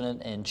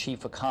President and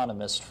Chief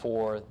Economist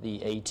for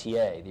the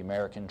ATA, the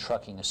American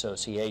Trucking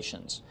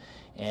Associations.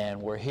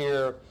 And we're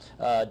here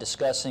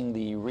discussing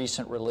the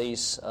recent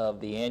release of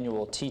the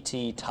annual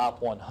TT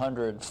Top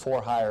 100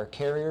 for-hire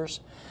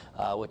carriers,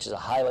 which is a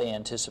highly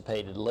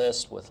anticipated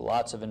list with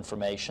lots of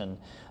information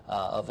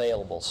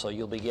available. So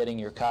you'll be getting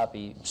your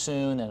copy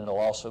soon, and it'll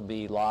also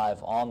be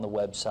live on the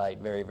website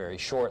very, very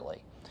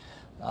shortly.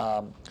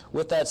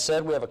 With that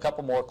said, we have a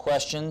couple more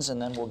questions,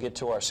 and then we'll get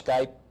to our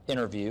Skype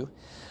interview.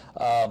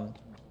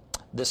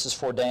 This is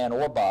for Dan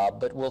or Bob,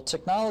 but will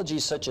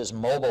technologies such as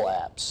mobile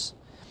apps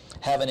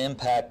have an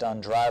impact on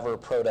driver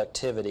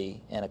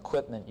productivity and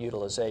equipment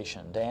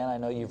utilization? Dan, I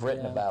know you've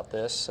written about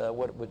this.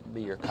 What would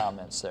be your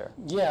comments there?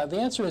 Yeah, the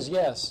answer is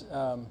yes.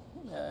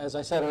 As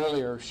I said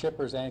earlier,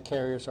 shippers and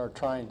carriers are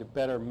trying to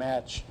better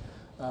match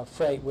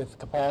freight with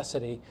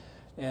capacity,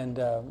 and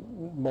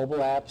mobile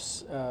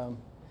apps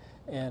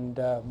and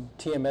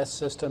TMS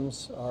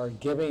systems are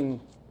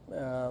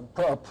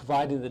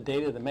providing the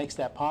data that makes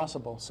that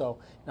possible. So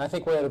I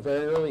think we're at a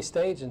very early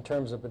stage in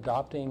terms of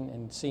adopting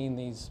and seeing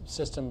these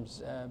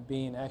systems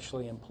being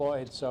actually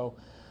employed. So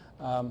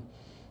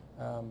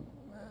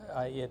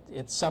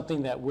it's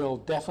something that will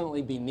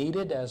definitely be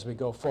needed as we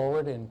go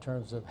forward in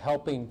terms of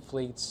helping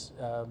fleets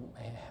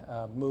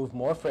move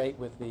more freight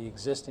with the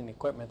existing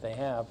equipment they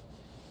have.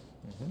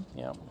 Mm-hmm.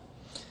 Yeah.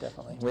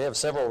 Definitely. We have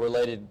several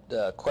related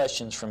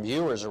questions from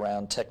viewers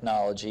around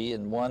technology,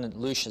 and one,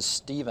 Lucius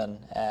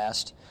Stephen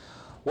asked,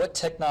 what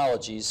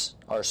technologies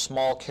are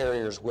small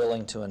carriers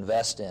willing to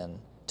invest in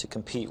to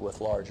compete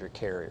with larger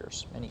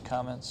carriers? Any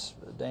comments,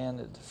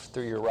 Dan,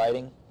 through your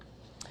writing,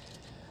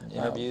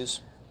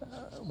 interviews?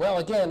 Well,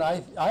 again,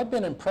 I've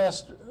been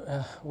impressed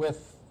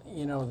with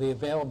the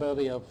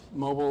availability of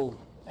mobile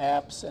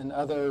apps and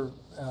other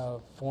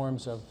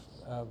forms of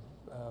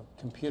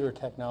computer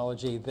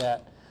technology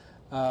that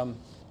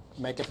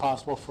make it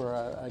possible for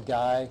a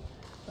guy,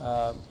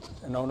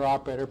 an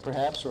owner-operator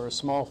perhaps, or a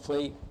small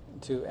fleet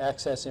to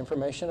access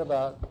information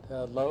about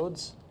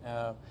loads,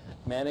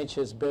 manage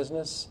his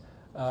business,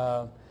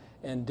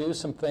 and do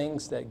some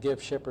things that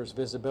give shippers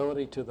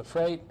visibility to the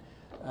freight.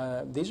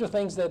 These are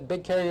things that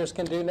big carriers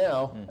can do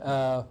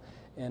now,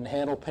 and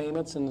handle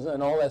payments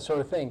and all that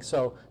sort of thing.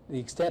 So the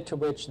extent to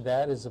which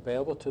that is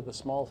available to the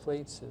small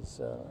fleets is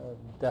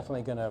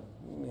definitely going to,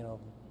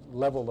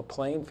 level the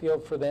playing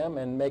field for them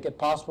and make it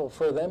possible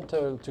for them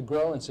to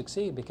grow and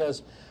succeed,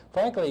 because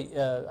frankly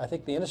I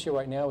think the industry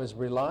right now is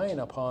relying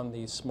upon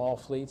these small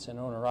fleets and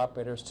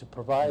owner-operators to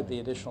provide the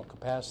additional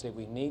capacity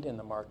we need in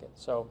the market.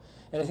 So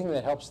anything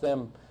that helps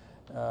them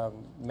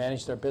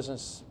manage their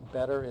business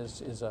better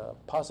is a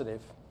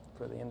positive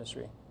for the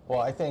industry.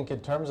 Well, I think in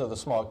terms of the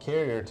small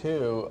carrier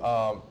too,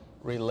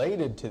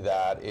 related to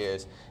that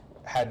is,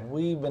 had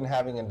we been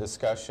having a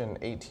discussion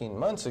 18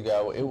 months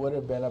ago, it would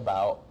have been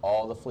about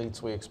all the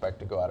fleets we expect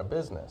to go out of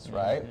business,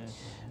 right?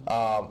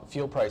 Mm-hmm.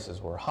 Fuel prices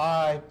were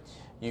high.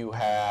 You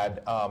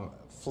had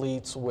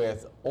fleets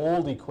with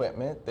old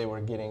equipment. They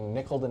were getting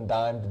nickeled and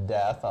dimed to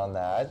death on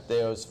that.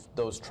 Those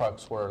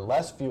trucks were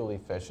less fuel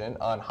efficient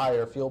on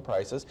higher fuel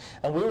prices.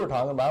 And we were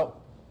talking about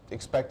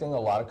expecting a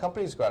lot of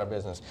companies to go out of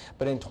business.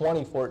 But in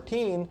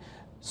 2014,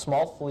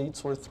 small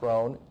fleets were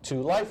thrown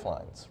two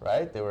lifelines,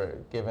 right? They were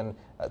given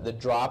the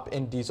drop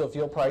in diesel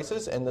fuel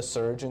prices and the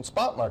surge in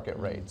spot market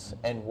rates.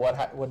 And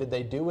what did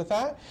they do with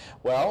that?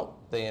 Well,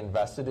 they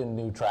invested in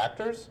new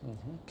tractors,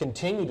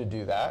 continue to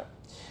do that.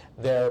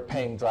 They're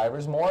paying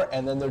drivers more,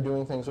 and then they're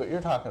doing things what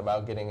you're talking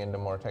about, getting into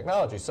more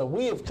technology. So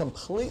we have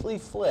completely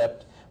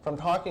flipped from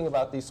talking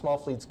about these small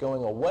fleets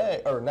going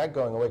away, or not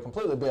going away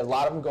completely, but a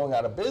lot of them going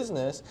out of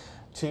business,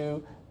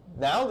 to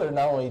now they're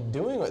not only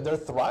doing it, they're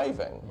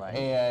thriving. Right.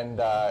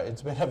 And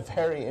it's been a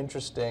very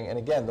interesting, and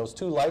again, those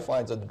two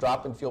lifelines of the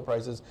drop in fuel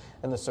prices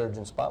and the surge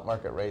in spot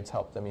market rates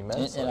help them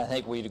immensely. And I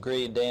think we'd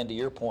agree, and Dan, to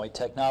your point,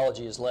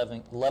 technology is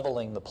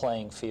leveling the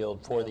playing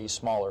field for these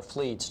smaller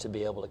fleets to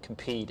be able to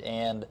compete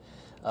and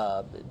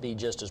be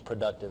just as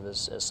productive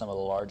as some of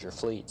the larger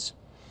fleets.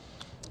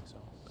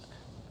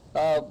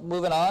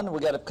 Moving on, we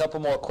got a couple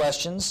more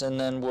questions, and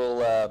then we'll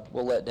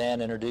let Dan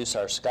introduce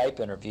our Skype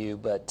interview.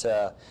 But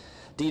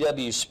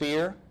D.W.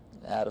 Spear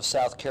out of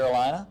South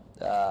Carolina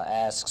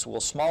asks, will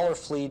smaller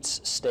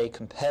fleets stay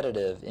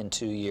competitive in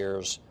 2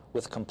 years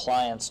with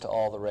compliance to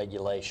all the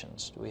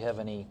regulations? Do we have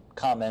any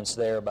comments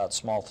there about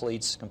small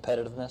fleets'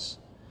 competitiveness?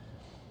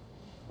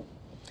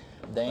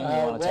 Dan,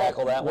 you want to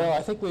tackle that one? Well,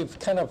 I think we've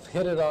kind of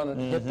hit it on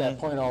hit that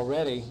point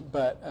already,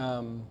 but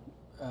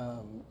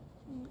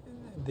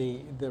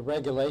the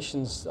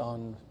regulations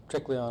on,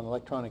 particularly on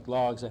electronic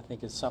logs, I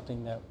think is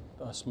something that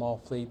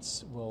small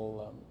fleets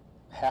will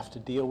have to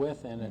deal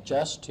with and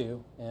adjust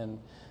to, and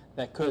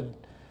that could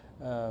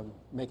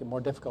make it more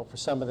difficult for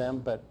some of them.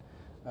 But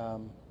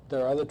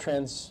there are other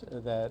trends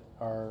that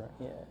are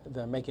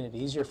making it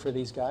easier for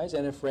these guys,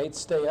 and if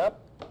rates stay up,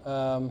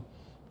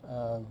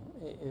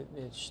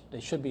 they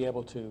should be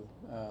able to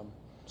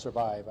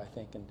survive, I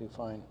think, and do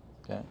fine.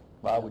 Okay.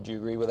 Bob, would you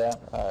agree with that?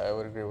 I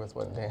would agree with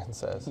what Dan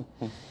says.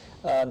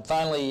 And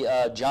finally,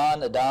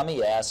 John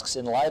Adami asks,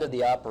 in light of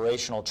the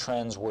operational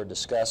trends we're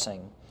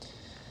discussing,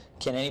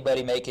 can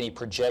anybody make any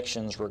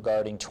projections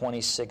regarding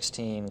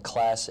 2016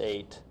 Class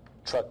 8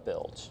 truck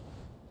builds?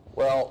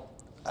 Well,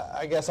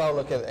 I guess I'll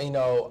look at,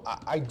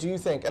 I do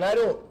think, and I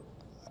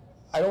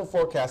don't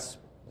forecast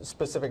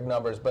specific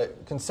numbers,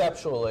 but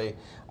conceptually,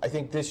 I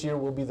think this year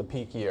will be the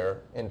peak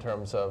year in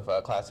terms of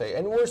Class 8.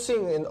 And we're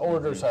seeing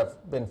orders have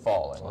been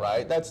falling,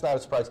 right? That's not a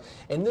surprise.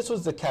 And this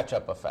was the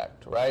catch-up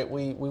effect, right?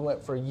 We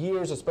went for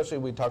years, especially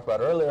we talked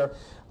about earlier,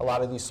 a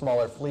lot of these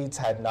smaller fleets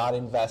had not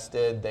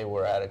invested. They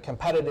were at a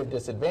competitive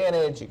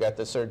disadvantage. You got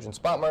the surge in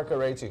spot market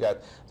rates. You got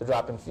the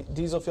drop in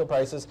diesel fuel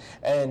prices.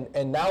 And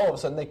now all of a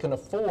sudden they can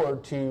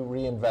afford to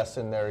reinvest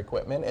in their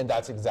equipment, and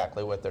that's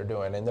exactly what they're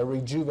doing. And they're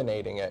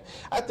rejuvenating it.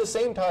 At the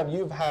same time,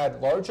 you've had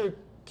larger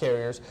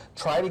carriers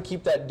try to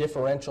keep that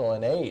differential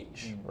in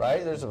age,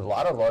 right? There's a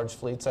lot of large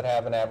fleets that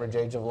have an average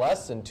age of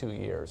less than 2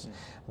 years.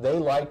 They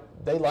like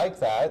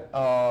that,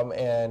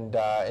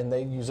 and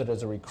they use it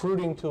as a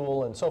recruiting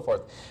tool and so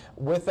forth.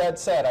 With that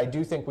said, I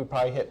do think we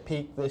probably hit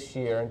peak this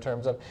year in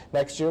terms of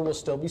next year will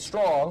still be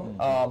strong,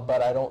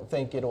 but I don't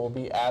think it will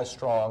be as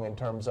strong in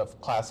terms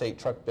of Class 8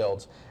 truck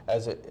builds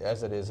as it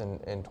is in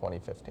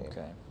 2015.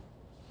 Okay.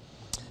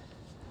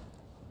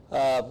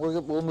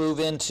 We'll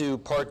move into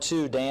part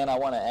two. Dan, I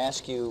want to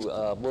ask you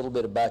a little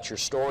bit about your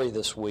story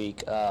this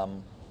week.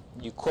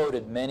 You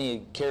quoted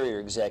many carrier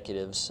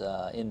executives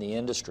in the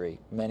industry,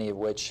 many of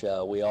which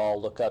we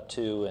all look up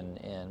to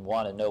and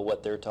want to know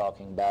what they're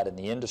talking about in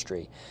the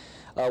industry.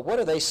 What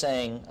are they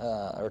saying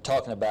or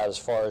talking about as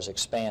far as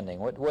expanding?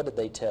 What did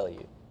they tell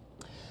you?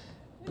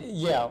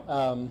 Yeah,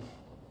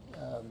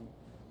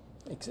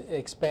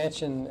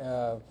 expansion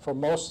for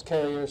most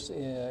carriers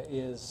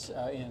is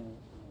in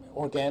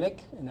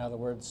organic. In other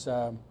words,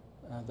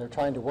 they're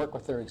trying to work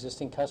with their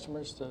existing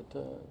customers to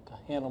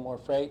handle more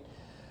freight.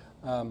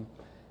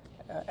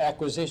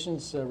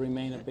 Acquisitions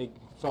remain a big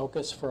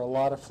focus for a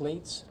lot of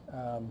fleets,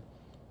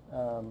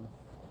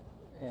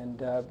 and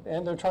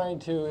they're trying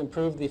to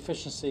improve the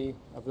efficiency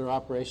of their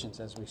operations,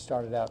 as we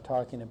started out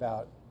talking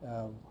about.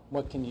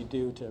 What can you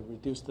do to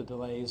reduce the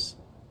delays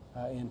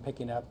in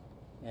picking up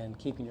and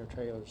keeping your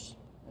trailers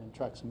and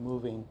trucks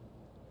moving?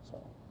 So,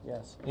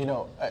 yes.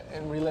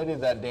 And related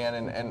to that,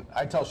 Dan, and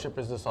I tell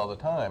shippers this all the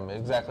time,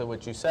 exactly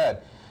what you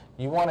said.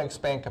 You want to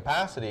expand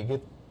capacity,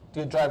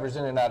 get drivers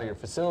in and out of your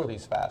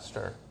facilities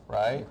faster,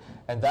 right?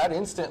 And that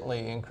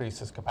instantly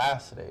increases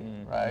capacity,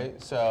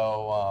 right?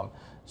 So,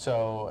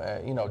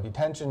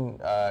 detention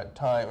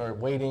time or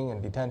waiting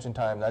and detention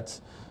time,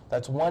 that's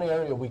one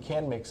area we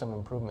can make some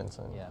improvements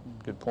in. Yeah,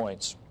 good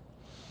points.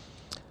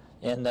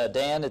 And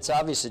Dan, it's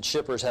obvious that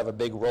shippers have a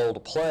big role to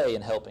play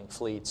in helping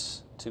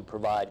fleets to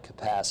provide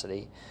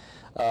capacity.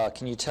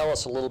 Can you tell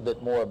us a little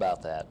bit more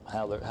about that,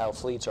 how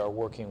fleets are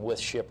working with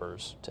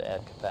shippers to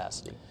add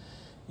capacity?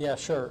 Yeah,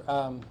 sure.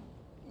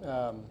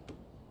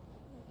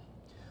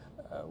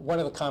 One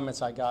of the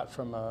comments I got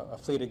from a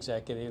fleet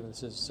executive,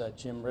 this is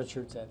Jim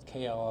Richards at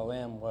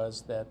KLLM,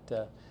 was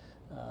that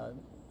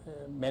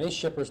many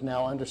shippers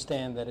now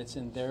understand that it's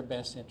in their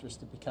best interest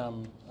to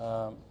become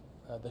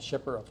the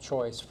shipper of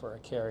choice for a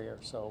carrier.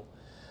 So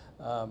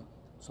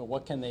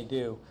what can they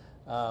do?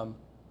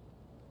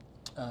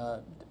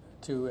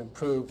 to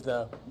improve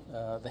the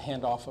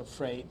handoff of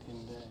freight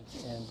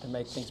and to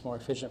make things more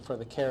efficient for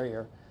the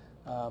carrier.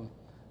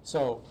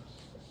 So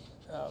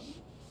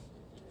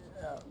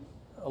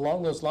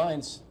along those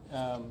lines,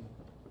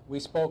 we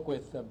spoke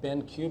with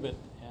Ben Cubitt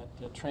at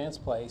the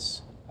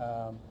Transplace,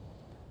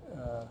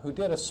 who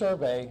did a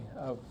survey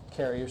of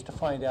carriers to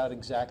find out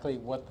exactly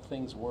what the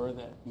things were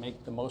that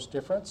make the most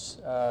difference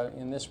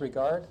in this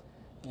regard.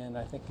 And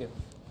I think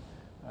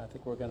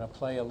we're going to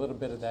play a little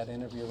bit of that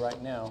interview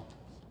right now.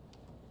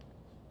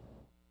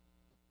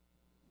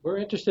 We're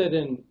interested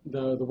in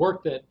the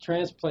work that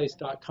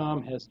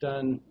Transplace.com has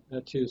done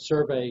to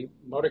survey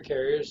motor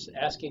carriers,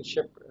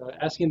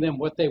 asking them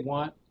what they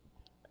want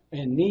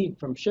and need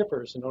from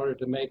shippers in order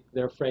to make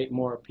their freight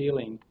more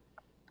appealing.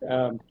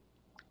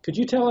 Could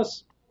you tell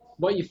us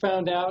what you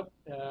found out?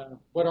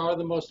 What are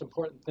the most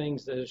important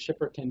things that a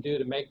shipper can do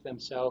to make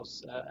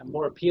themselves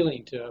more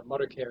appealing to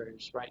motor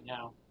carriers right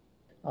now?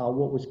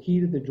 What was key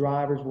to the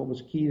drivers, what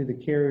was key to the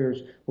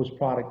carriers was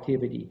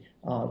productivity,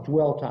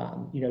 dwell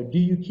time. Do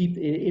you keep,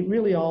 it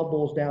really all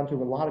boils down to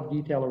a lot of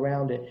detail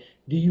around it.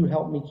 Do you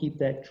help me keep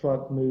that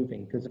truck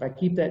moving? Because if I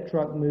keep that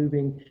truck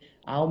moving,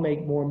 I'll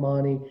make more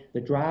money,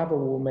 the driver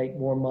will make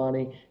more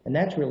money, and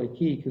that's really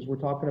key because we're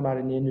talking about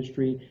an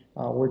industry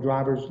where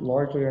drivers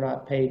largely are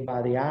not paid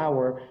by the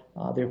hour,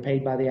 they're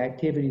paid by the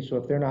activity, so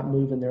if they're not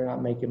moving, they're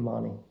not making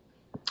money.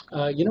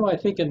 I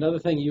think another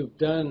thing you've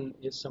done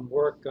is some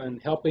work on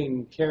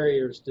helping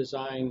carriers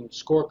design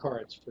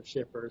scorecards for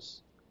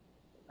shippers.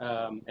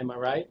 Am I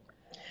right?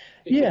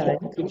 Yeah.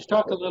 Could you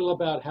talk a little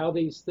about how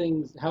these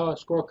things, how a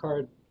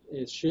scorecard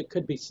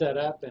could be set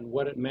up and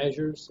what it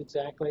measures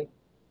exactly?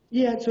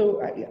 Yeah,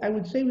 so I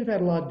would say we've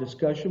had a lot of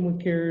discussion with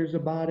carriers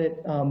about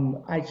it.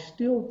 I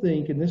still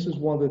think, and this is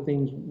one of the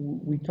things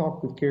we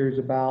talk with carriers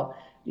about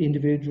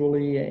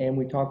individually and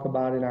we talk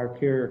about in our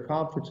carrier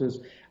conferences,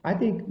 I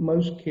think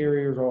most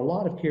carriers or a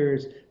lot of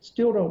carriers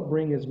still don't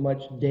bring as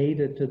much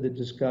data to the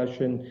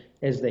discussion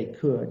as they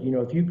could.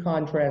 If you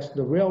contrast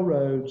the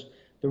railroads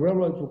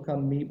will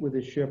come meet with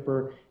a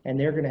shipper and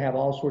they're going to have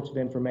all sorts of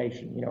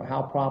information,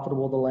 how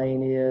profitable the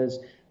lane is,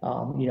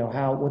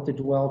 what the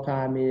dwell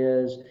time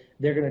is.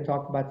 They're going to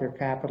talk about their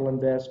capital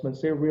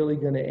investments. They're really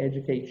going to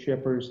educate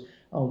shippers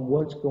on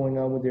what's going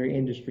on with their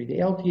industry. The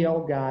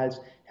LTL guys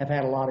have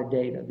had a lot of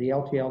data. The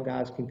LTL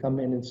guys can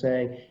come in and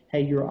say,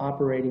 hey, you're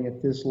operating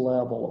at this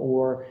level,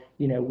 or,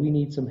 we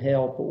need some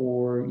help,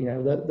 or,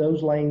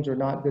 those lanes are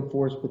not good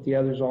for us, but the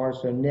others are.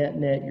 So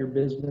net, your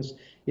business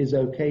is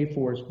okay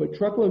for us. But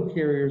truckload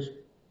carriers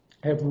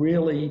have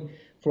really,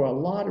 for a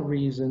lot of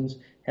reasons,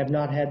 have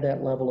not had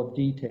that level of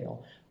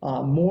detail.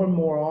 More and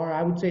more are.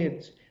 I would say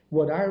it's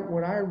what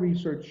our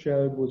research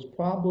showed was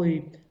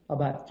probably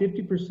about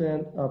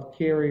 50% of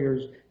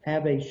carriers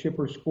have a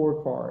shipper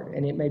scorecard,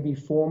 and it may be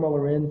formal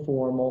or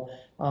informal.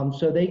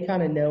 So they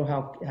kind of know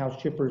how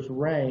shippers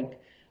rank,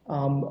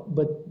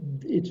 but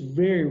it's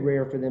very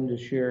rare for them to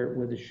share it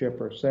with a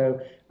shipper. So,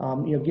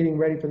 getting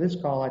ready for this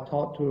call, I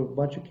talked to a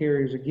bunch of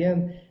carriers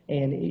again,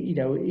 and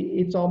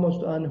it's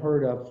almost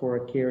unheard of for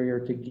a carrier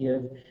to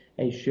give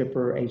a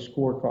shipper a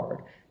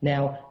scorecard.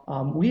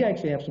 Now, we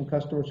actually have some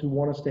customers who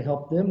want us to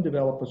help them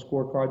develop a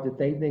scorecard that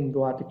they then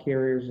go out to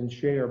carriers and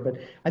share. But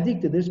I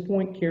think to this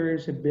point,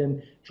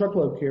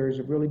 truckload carriers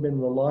have really been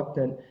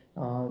reluctant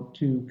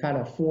to kind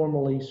of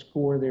formally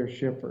score their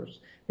shippers.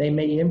 They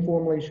may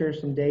informally share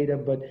some data,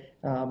 but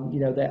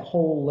that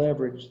whole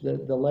leverage,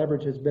 the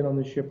leverage has been on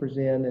the shipper's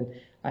end, and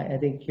I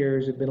think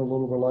carriers have been a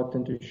little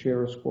reluctant to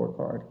share a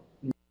scorecard.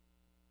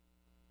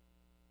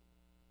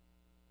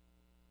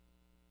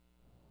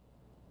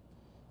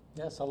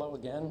 Yes, hello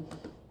again.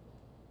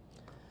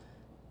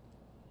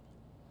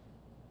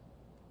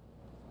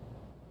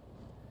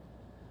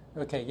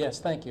 Okay, yes,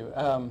 thank you.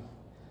 I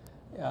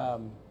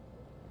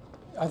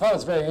thought it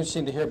was very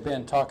interesting to hear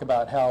Ben talk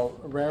about how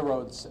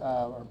railroads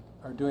are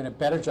doing a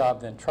better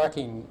job than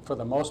trucking for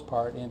the most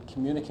part in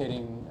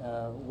communicating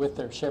with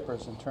their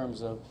shippers in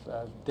terms of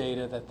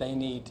data that they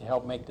need to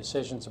help make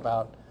decisions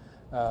about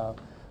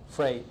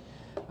freight.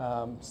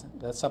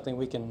 That's something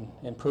we can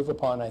improve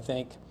upon, I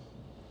think.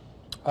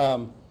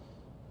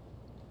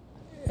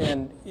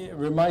 And it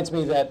reminds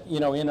me that,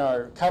 in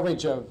our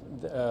coverage of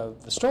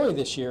the story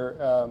this year,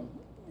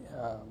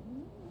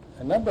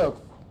 a number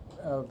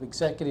of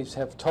executives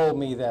have told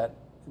me that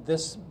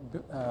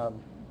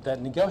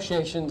that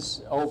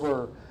negotiations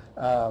over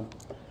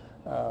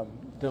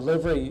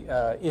delivery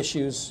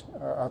issues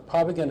are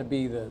probably going to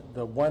be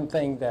the one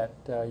thing that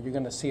you're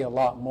going to see a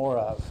lot more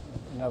of.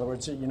 In other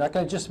words, you're not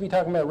going to just be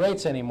talking about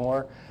rates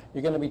anymore.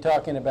 You're going to be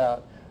talking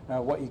about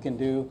what you can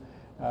do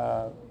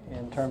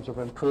in terms of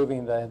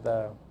improving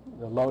the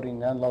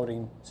loading and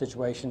unloading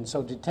situation.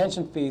 So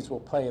detention fees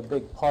will play a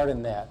big part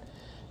in that.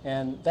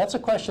 And that's a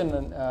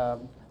question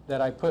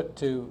that I put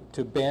to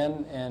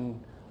Ben, and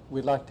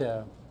we'd like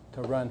to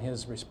run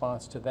his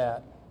response to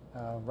that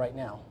right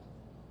now.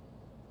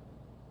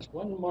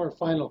 One more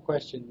final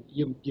question.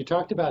 You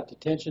talked about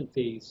detention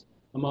fees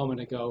a moment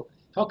ago.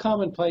 How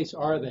commonplace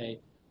are they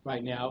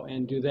right now,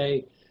 and do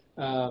they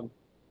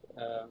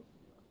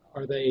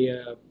are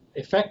they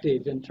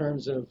effective in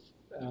terms of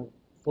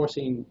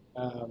forcing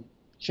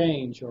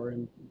change or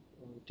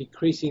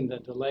decreasing the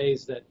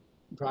delays that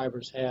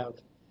drivers have?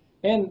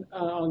 And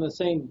on the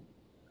same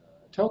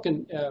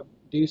token,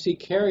 do you see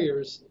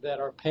carriers that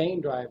are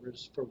paying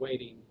drivers for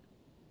waiting?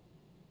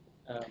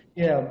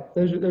 Yeah,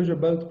 those are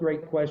both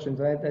great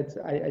questions. I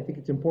think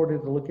it's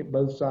important to look at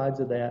both sides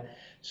of that.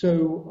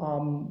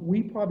 So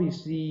we probably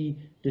see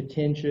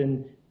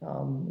detention.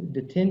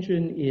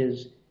 Detention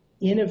is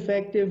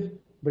ineffective,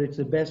 but it's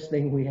the best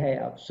thing we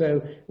have. So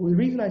the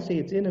reason I say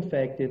it's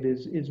ineffective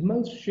is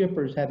most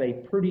shippers have a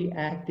pretty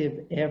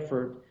active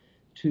effort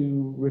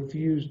to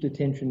refuse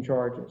detention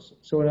charges.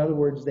 So in other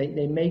words, they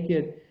make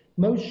it,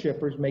 most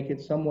shippers make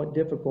it somewhat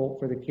difficult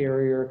for the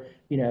carrier.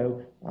 I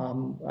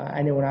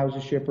know when I was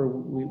a shipper,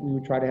 we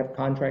would try to have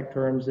contract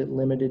terms that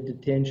limited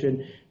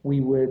detention.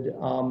 We would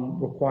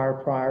require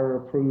prior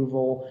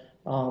approval.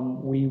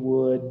 We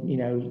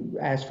would,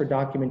 ask for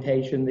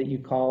documentation that you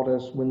called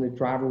us when the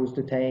driver was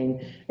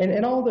detained.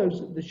 And all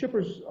those, the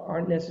shippers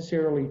aren't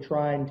necessarily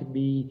trying to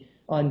be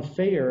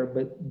unfair,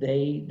 but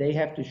they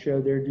have to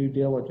show their due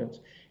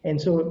diligence. And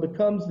so it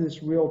becomes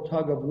this real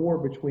tug of war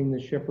between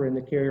the shipper and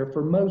the carrier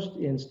for most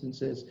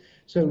instances.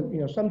 So,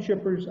 some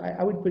shippers,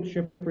 I would put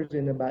shippers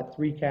in about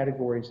three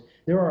categories.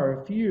 There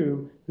are a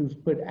few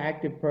who've put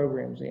active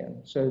programs in.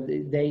 So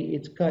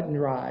it's cut and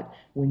dried.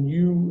 When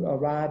you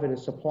arrive at a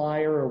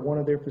supplier or one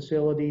of their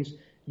facilities,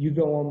 you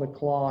go on the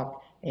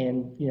clock,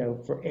 and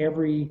for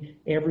every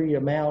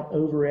amount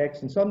over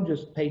X, and some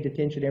just pay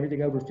detention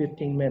everything over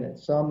 15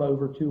 minutes, some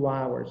over 2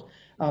 hours,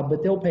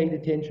 but they'll pay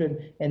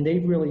detention, and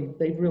they've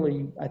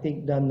really I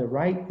think done the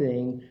right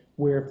thing,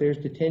 where if there's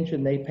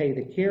detention, they pay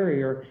the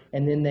carrier,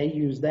 and then they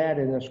use that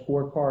in a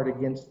scorecard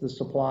against the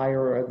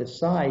supplier or the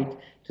site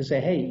to say,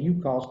 hey, you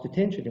caused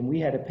detention and we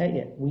had to pay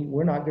it.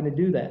 We're not going to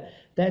do that.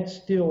 That's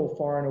still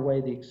far and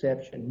away the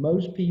exception.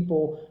 Most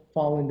people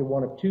fall into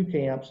one of two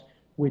camps,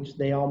 which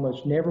they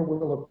almost never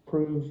will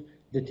approve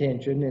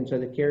detention, and so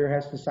the carrier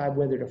has to decide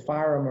whether to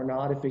fire them or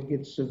not if it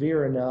gets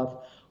severe enough,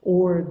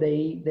 or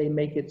they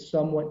make it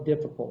somewhat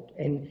difficult.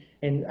 And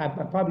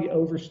I'm probably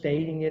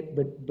overstating it,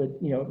 but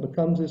it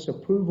becomes this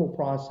approval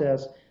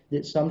process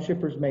that some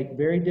shippers make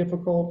very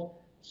difficult,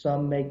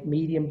 some make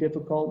medium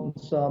difficult,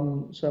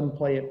 and some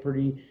play it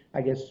pretty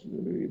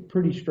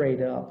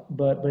straight up.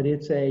 But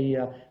it's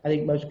I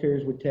think most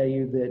carriers would tell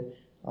you that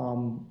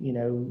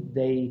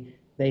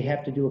they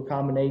have to do a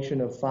combination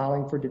of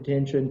filing for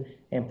detention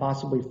and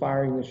possibly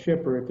firing the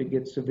shipper if it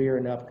gets severe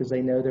enough, because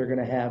they know they're going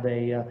to have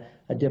a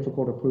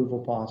difficult approval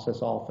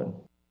process often.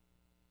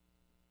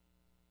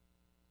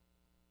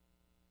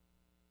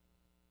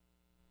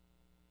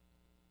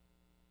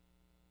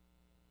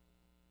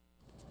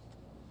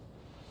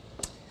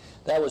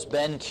 That was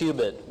Ben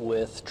Cubitt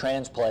with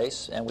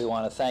Transplace, and we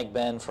want to thank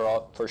Ben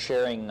for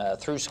sharing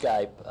through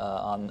Skype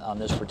on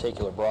this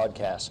particular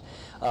broadcast.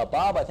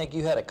 Bob, I think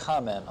you had a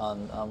comment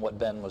on what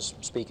Ben was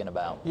speaking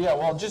about. Yeah,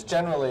 well, just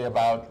generally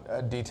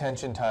about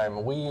detention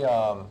time.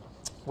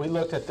 We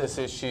looked at this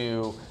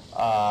issue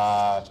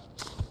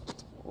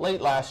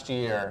late last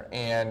year,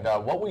 and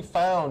what we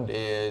found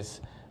is,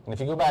 and if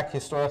you go back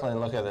historically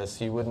and look at this,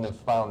 you wouldn't have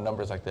found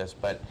numbers like this,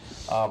 but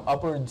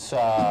upwards,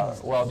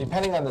 well,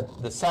 depending on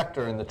the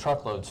sector in the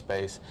truckload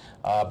space,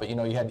 but you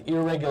had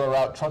irregular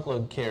route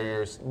truckload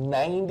carriers,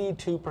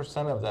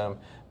 92% of them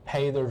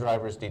pay their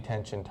drivers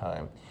detention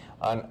time.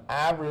 On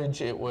average,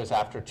 it was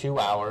after 2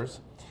 hours,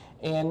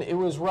 and it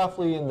was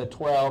roughly in the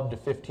 $12 to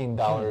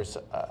 $15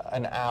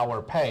 an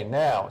hour pay.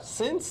 Now,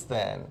 since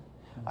then,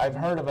 I've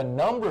heard of a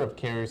number of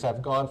carriers that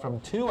have gone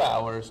from 2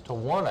 hours to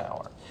 1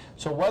 hour.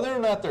 So whether or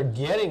not they're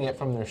getting it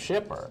from their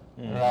shipper,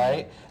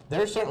 right,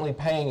 they're certainly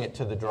paying it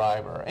to the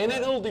driver. And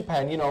it'll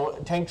depend,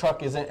 tank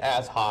truck isn't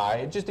as high.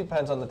 It just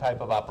depends on the type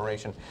of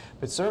operation.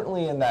 But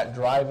certainly in that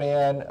dry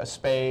van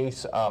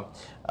space,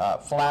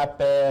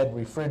 flatbed,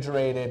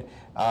 refrigerated,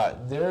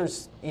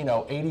 there's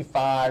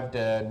 85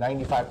 to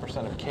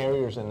 95% of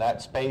carriers in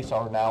that space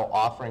are now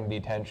offering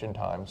detention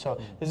time.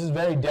 So this is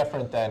very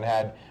different than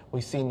had we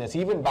seen this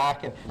even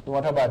back in, you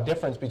want to talk about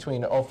difference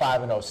between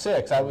 05 and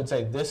 06, I would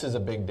say this is a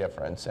big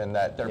difference in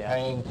that they're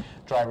paying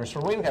drivers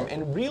for waiting time.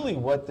 And really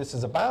what this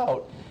is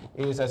about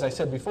is, as I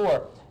said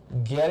before,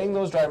 getting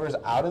those drivers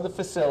out of the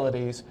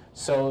facilities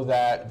so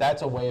that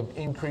that's a way of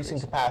increasing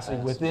capacity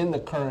within the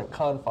current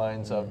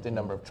confines of the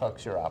number of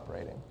trucks you're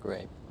operating.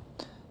 Great.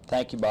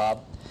 Thank you,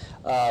 Bob.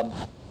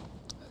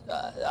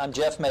 I'm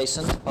Jeff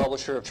Mason,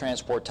 publisher of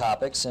Transport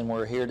Topics, and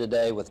we're here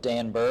today with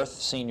Dan Berth,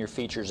 Senior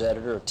Features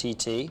Editor of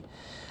TT,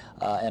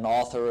 and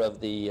author of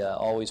the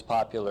always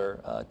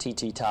popular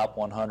TT Top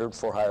 100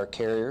 for-hire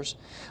carriers,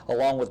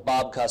 along with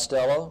Bob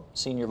Costello,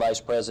 Senior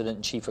Vice President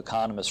and Chief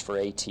Economist for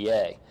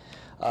ATA.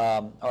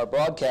 Our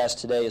broadcast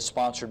today is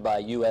sponsored by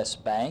U.S.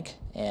 Bank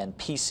and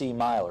PC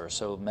Myler,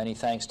 so many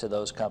thanks to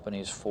those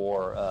companies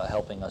for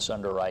helping us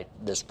underwrite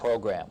this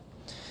program.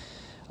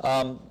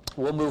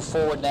 We'll move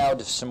forward now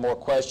to some more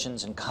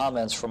questions and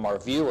comments from our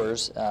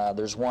viewers.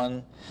 There's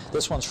one,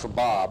 this one's for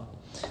Bob.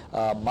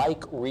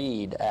 Mike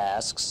Reed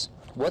asks,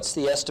 What's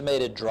the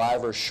estimated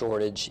driver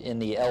shortage in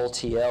the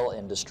LTL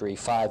industry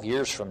 5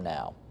 years from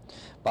now?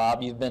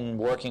 Bob, you've been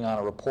working on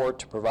a report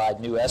to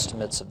provide new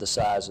estimates of the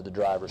size of the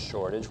driver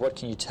shortage. What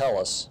can you tell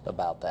us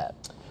about that?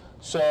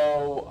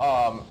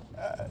 So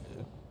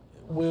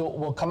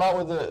we'll come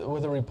out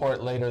with a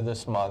report later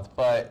this month,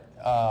 but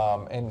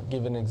and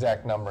give an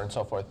exact number and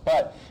so forth.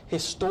 But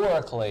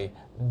historically,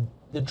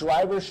 the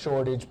driver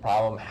shortage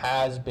problem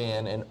has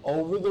been an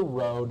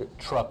over-the-road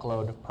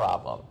truckload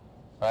problem,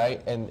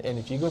 right? And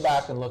if you go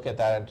back and look at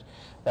that,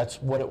 that's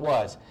what it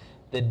was.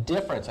 The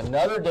difference,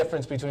 another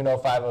difference between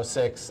 05,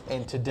 06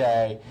 and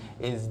today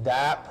is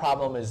that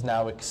problem is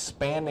now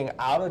expanding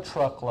out of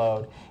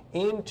truckload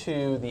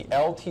into the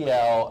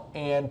LTL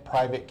and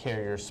private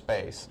carrier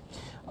space.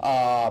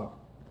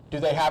 Do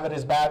they have it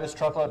as bad as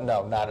truckload?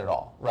 No, not at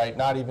all, right?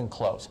 Not even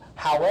close.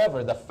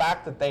 However, the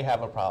fact that they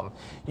have a problem,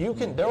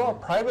 there are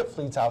private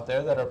fleets out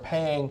there that are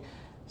paying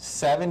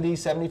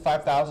 $70,000,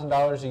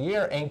 $75,000 a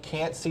year and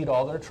can't seat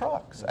all their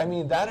trucks. I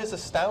mean, that is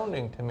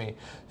astounding to me.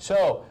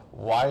 So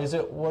why is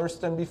it worse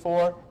than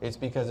before? It's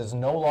because it's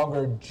no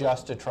longer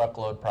just a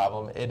truckload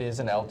problem. It is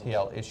an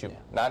LTL issue.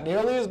 Not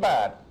nearly as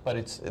bad, but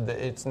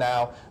it's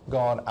now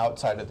gone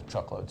outside of the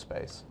truckload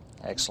space.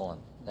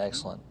 Excellent,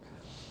 excellent.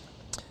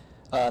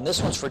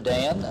 This one's for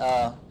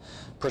Dan.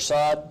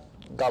 Prasad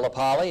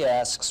Galapalli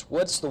asks,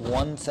 what's the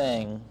one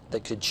thing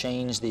that could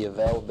change the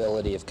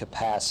availability of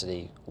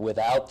capacity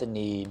without the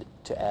need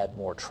to add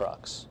more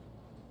trucks?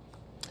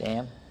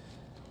 Dan?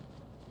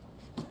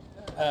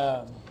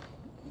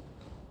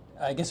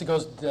 I guess it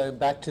goes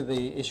back to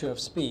the issue of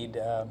speed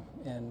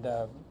and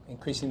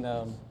increasing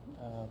the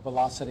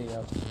velocity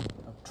of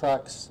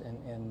trucks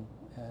and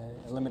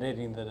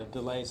eliminating the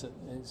delays that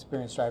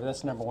experience drivers.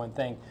 That's the number one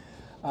thing.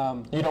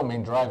 You don't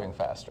mean driving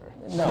faster?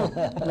 No,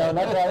 no,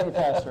 not driving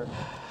faster.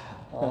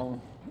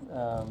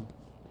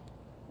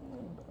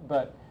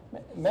 But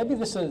maybe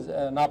this is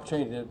an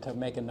opportunity to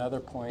make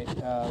another point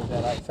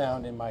that I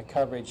found in my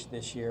coverage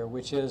this year,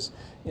 which is,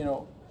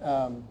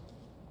 a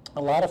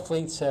lot of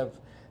fleets have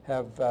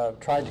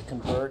tried to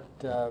convert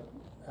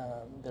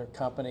their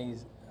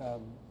companies'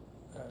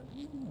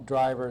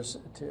 drivers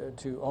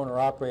to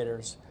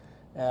owner-operators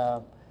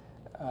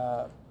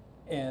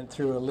and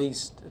through a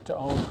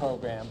lease-to-own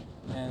program.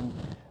 And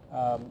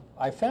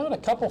I found a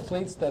couple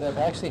fleets that have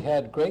actually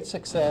had great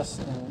success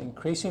in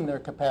increasing their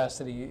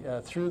capacity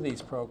through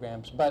these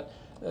programs. But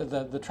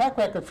the track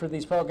record for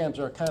these programs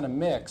are kind of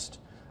mixed.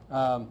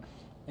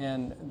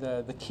 And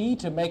the key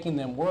to making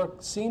them work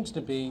seems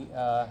to be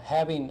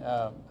having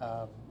a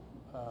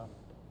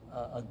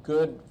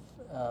good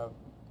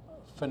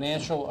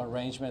financial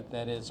arrangement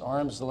that is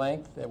arm's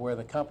length, where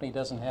the company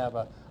doesn't have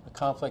a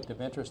conflict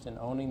of interest in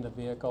owning the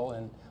vehicle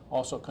and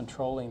also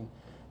controlling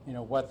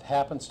what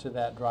happens to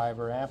that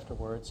driver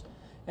afterwards,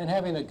 and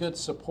having a good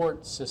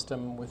support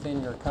system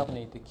within your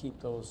company to keep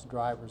those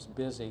drivers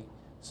busy.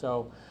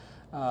 So,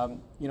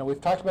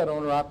 we've talked about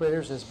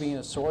owner-operators as being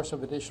a source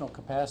of additional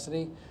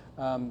capacity.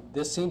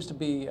 This seems to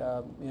be,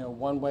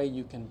 one way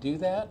you can do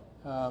that,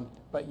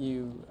 but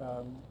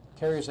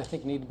carriers, I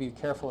think, need to be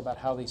careful about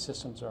how these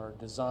systems are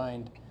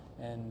designed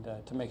and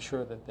to make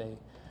sure that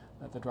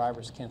the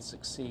drivers can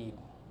succeed.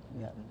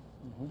 Yeah.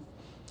 Mm-hmm.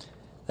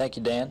 Thank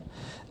you, Dan.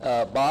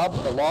 Bob,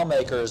 a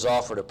lawmaker has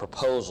offered a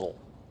proposal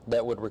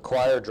that would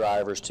require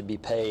drivers to be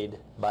paid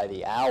by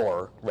the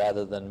hour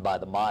rather than by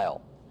the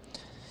mile.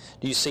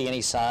 Do you see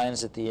any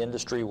signs that the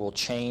industry will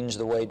change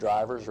the way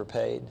drivers are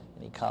paid?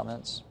 Any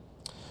comments?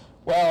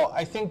 Well,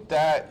 I think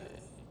that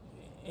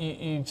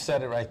you've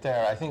said it right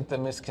there. I think the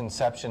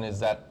misconception is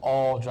that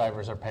all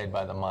drivers are paid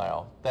by the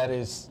mile. That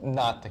is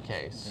not the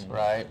case,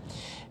 right?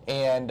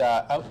 And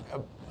a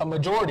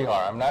majority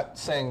are. I'm not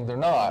saying they're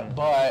not,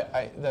 but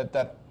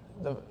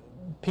the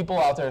people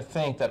out there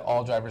think that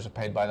all drivers are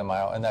paid by the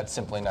mile, and that's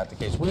simply not the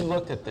case. We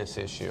looked at this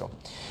issue,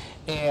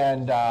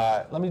 and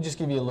let me just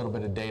give you a little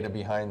bit of data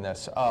behind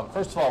this.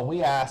 First of all,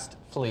 we asked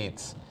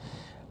fleets,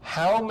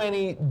 how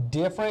many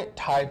different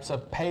types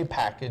of pay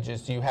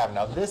packages do you have?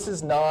 Now, this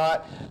is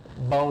not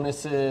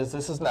bonuses.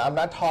 I'm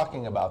not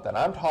talking about that.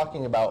 I'm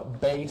talking about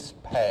base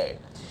pay.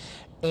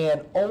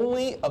 And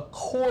only a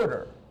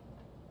quarter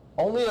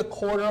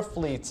of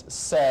fleets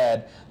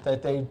said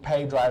that they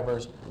pay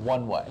drivers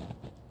one way,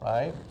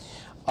 right?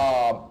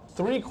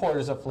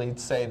 3/4 of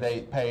fleets say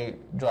they pay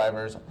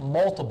drivers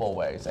multiple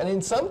ways. And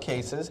in some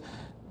cases,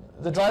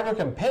 the driver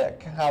can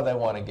pick how they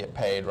want to get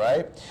paid,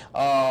 right?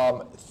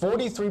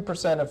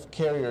 43% of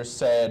carriers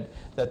said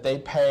that they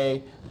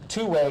pay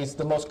two ways.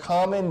 The most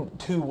common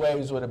two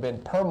ways would have been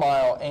per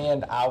mile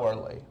and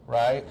hourly,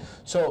 right?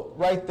 So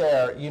right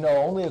there,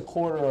 only a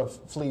quarter of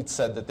fleets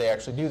said that they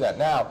actually do that.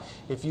 Now,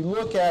 if you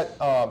look at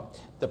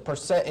the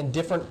percent in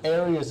different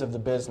areas of the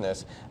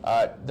business,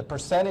 the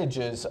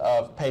percentages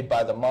of paid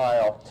by the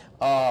mile.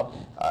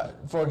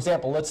 For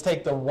example, let's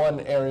take the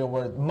one area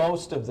where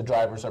most of the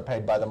drivers are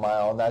paid by the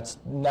mile, and that's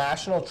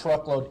national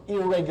truckload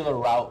irregular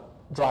route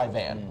drive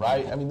in,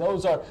 right? I mean,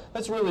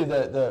 that's really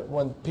the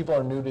when people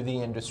are new to the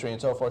industry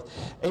and so forth.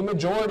 A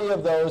majority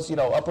of those, you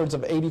know, upwards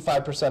of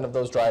 85% of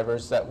those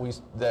drivers that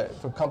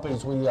for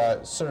companies we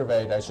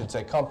surveyed, I should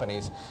say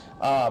companies,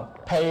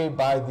 pay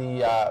by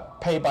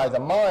the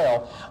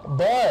mile,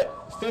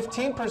 but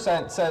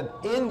 15% said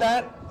in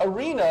that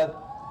arena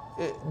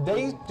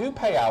they do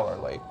pay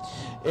hourly.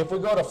 If we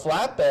go to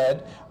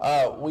flatbed,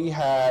 we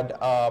had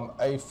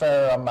a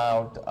fair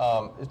amount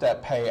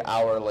that pay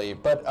hourly.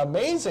 But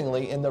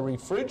amazingly, in the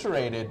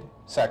refrigerated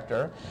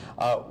sector,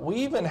 we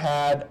even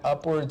had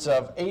upwards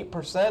of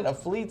 8% of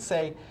fleets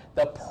say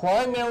the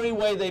primary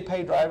way they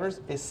pay drivers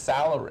is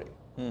salary,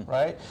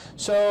 right?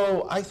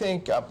 So I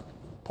think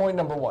point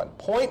number one.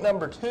 Point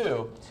number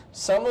two,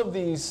 some of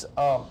these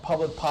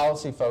public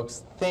policy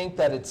folks think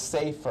that it's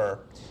safer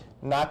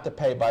not to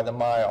pay by the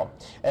mile.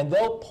 And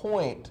they'll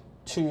point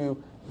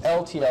to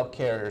LTL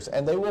carriers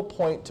and they will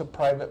point to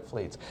private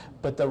fleets.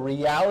 But the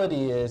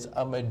reality is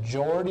a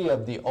majority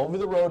of the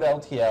over-the-road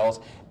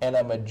LTLs and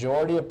a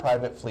majority of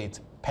private fleets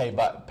pay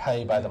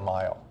by the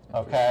mile.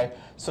 Okay?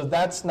 So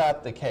that's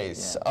not the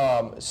case.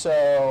 Yeah.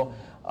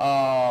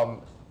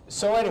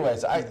 So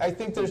anyways, I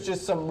think there's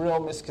just some real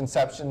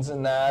misconceptions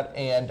in that,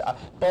 and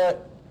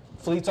but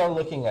fleets are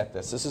looking at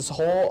this. This is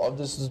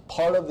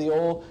part of the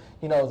old,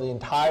 you know, the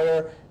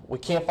entire. We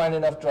can't find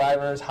enough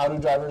drivers. How do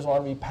drivers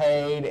want to be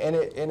paid? And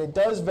it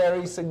does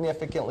vary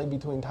significantly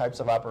between types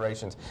of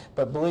operations.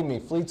 But believe me,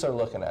 fleets are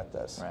looking at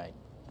this. Right.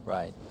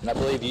 Right. And I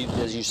believe you,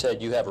 as you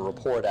said, you have a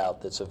report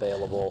out that's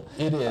available.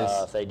 It is.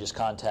 If they just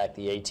contact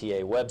the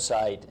ATA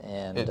website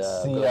and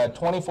it's the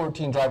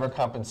 2014 driver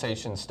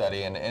compensation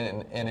study, and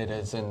it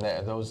is in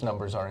there. Those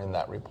numbers are in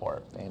that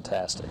report.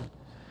 Fantastic.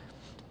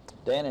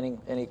 Dan,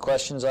 any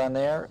questions on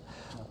there?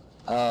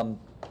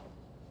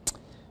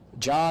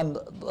 John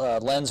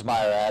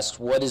Lensmeyer asks,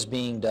 what is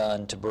being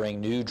done to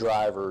bring new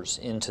drivers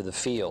into the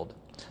field?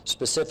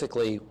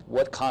 Specifically,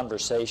 what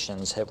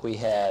conversations have we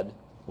had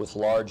with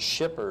large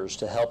shippers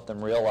to help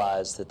them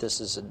realize that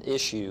this is an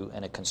issue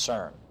and a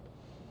concern?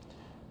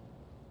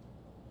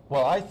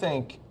 Well, I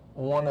think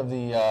one of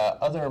the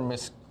other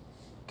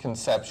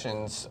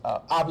misconceptions,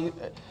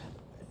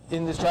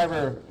 in this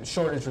driver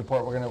shortage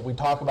report, we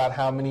talk about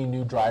how many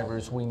new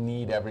drivers we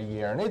need every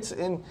year, and it's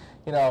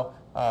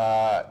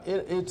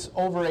it's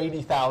over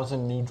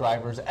 80,000 new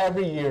drivers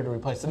every year to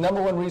replace. The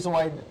number one reason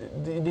why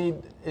you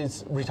need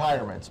is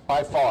retirements,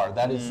 by far.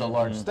 That is the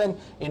largest. Then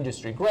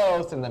industry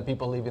growth, and then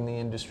people leaving the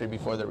industry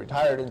before they're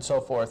retired and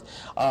so forth.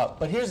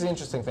 But here's the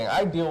interesting thing.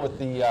 I deal with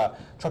the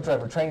truck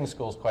driver training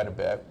schools quite a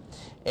bit,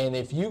 and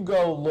if you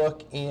go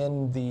look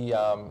in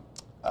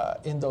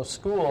those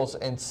schools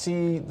and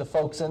see the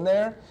folks in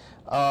there,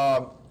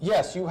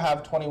 yes, you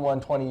have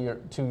 21,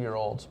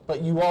 22-year-olds,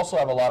 but you also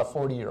have a lot of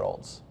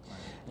 40-year-olds.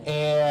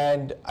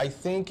 And I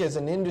think as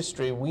an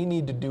industry, we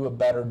need to do a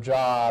better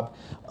job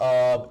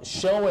of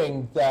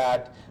showing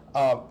that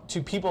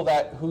to people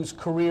whose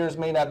careers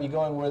may not be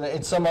going where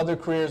in some other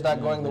careers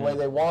not going the way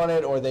they want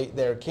it, or they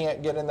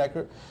can't get in that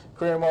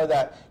career more,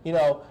 that, you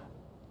know,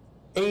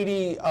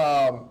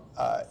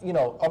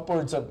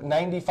 upwards of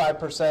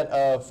 95%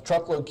 of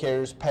truckload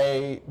carriers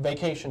pay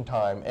vacation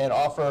time and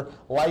offer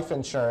life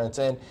insurance,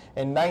 and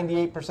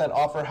 98%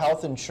 offer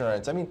health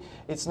insurance. I mean,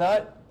 it's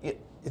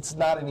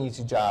not an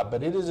easy job,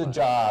 but it is a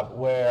job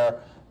where,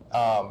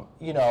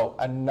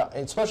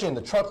 especially in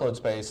the truckload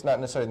space,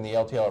 not necessarily in the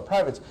LTL or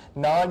privates,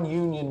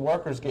 non-union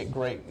workers get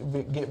very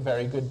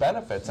good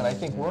benefits. And I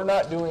think we're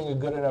not doing a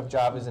good enough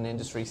job as an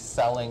industry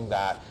selling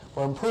that.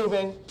 We're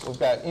improving. We've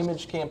got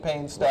image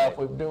campaign stuff.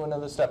 We're doing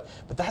other stuff,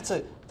 but that's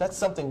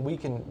something we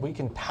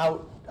can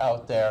tout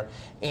out there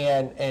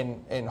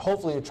and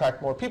hopefully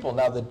attract more people.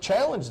 Now the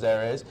challenge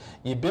there is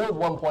you build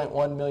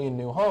 1.1 million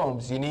new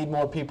homes, you need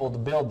more people to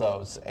build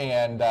those,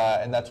 and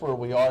that's where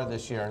we are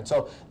this year. And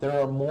so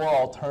there are more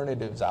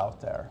alternatives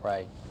out there.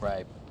 Right.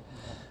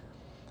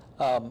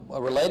 A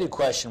related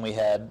question we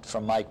had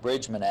from Mike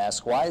Bridgman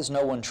asked, why is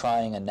no one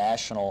trying a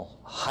national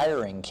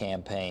hiring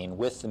campaign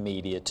with the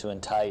media to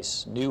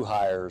entice new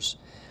hires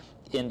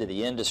into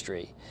the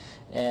industry?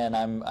 And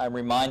I'm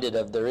reminded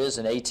of there is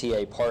an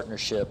ATA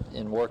partnership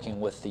in working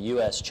with the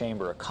U.S.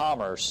 Chamber of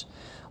Commerce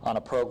on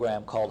a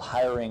program called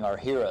Hiring Our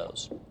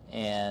Heroes.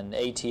 And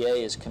ATA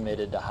is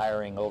committed to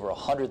hiring over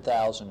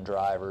 100,000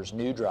 drivers,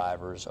 new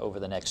drivers, over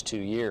the next 2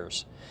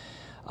 years.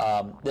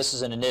 This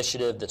is an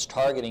initiative that's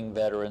targeting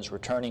veterans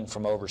returning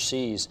from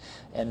overseas,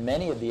 and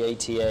many of the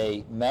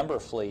ATA member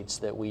fleets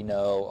that we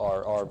know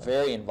are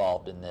very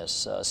involved in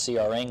this.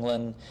 CR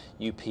England,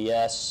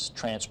 UPS,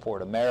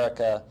 Transport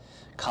America,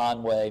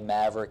 Conway,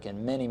 Maverick,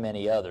 and many,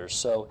 many others.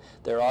 So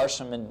there are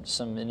some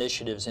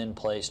initiatives in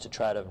place to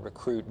try to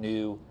recruit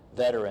new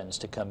veterans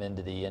to come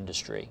into the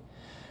industry.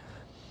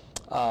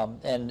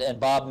 And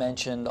Bob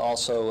mentioned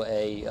also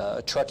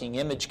a trucking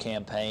image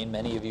campaign.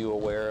 Many of you are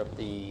aware of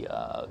the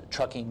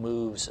Trucking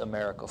Moves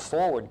America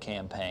Forward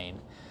campaign,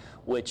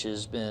 which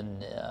has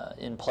been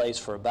in place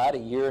for about a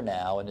year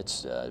now, and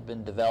it's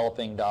been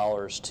developing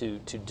dollars to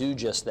do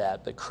just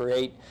that, but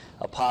create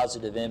a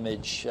positive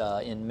image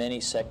in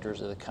many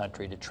sectors of the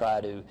country to try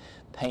to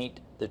paint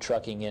the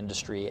trucking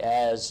industry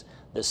as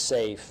the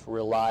safe,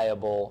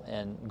 reliable,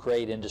 and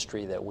great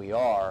industry that we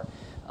are.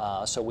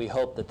 So we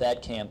hope that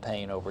that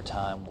campaign over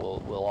time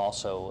will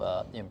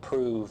also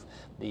improve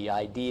the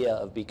idea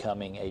of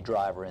becoming a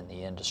driver in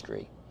the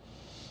industry.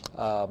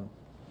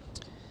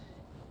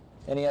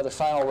 Any other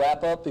final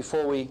wrap-up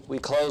before we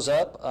close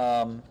up?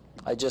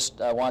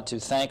 I want to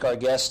thank our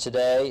guests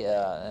today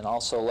and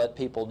also let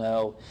people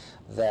know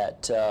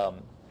that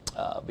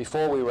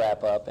before we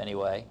wrap up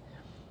anyway,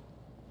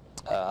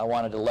 I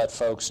wanted to let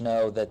folks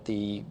know that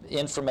the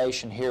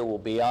information here will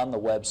be on the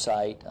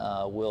website.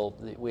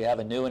 We have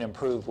a new and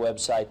improved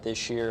website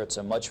this year. It's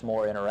a much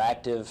more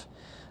interactive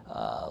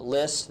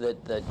list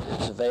that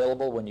is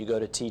available when you go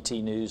to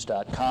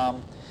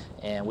ttnews.com.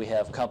 And we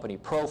have company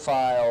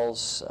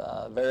profiles,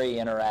 very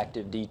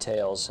interactive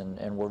details,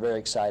 and we're very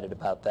excited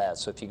about that.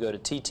 So if you go to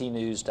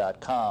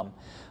ttnews.com,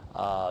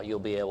 you'll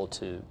be able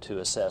to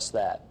assess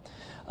that.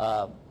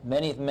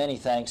 Many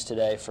thanks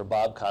today for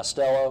Bob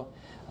Costello,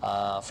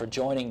 for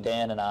joining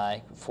Dan and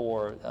I,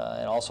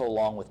 and also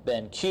along with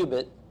Ben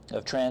Cubitt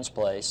of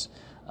Transplace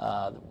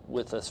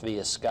with us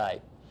via Skype.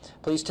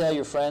 Please tell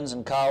your friends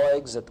and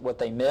colleagues that what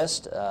they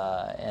missed,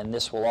 and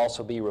this will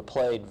also be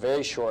replayed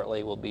very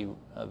shortly, will be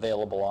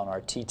available on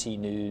our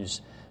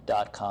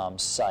ttnews.com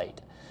site,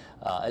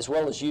 as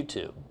well as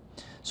YouTube.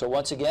 So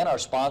once again, our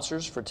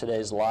sponsors for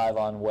today's Live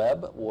on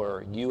Web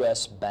were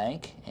U.S.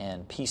 Bank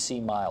and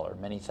PC Myler.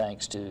 Many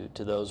thanks to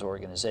those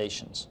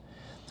organizations.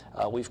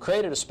 We've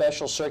created a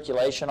special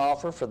circulation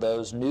offer for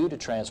those new to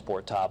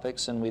Transport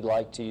Topics, and we'd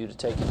like you to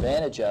take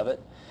advantage of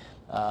it.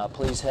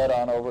 Please head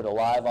on over to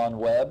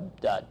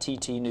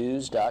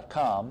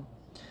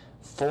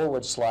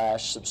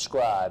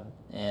liveonweb.ttnews.com/subscribe,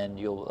 and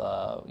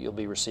you'll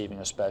be receiving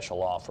a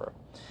special offer.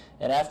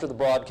 And after the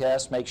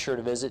broadcast, make sure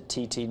to visit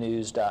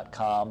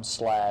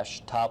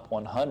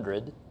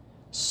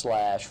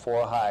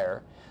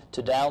ttnews.com/top100/for-hire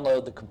to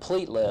download the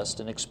complete list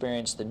and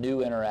experience the new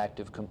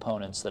interactive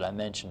components that I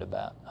mentioned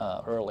about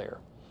earlier.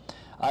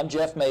 I'm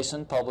Jeff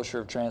Mason, publisher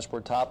of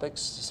Transport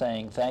Topics,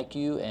 saying thank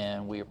you,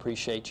 and we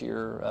appreciate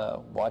your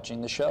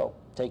watching the show.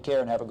 Take care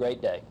and have a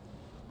great day.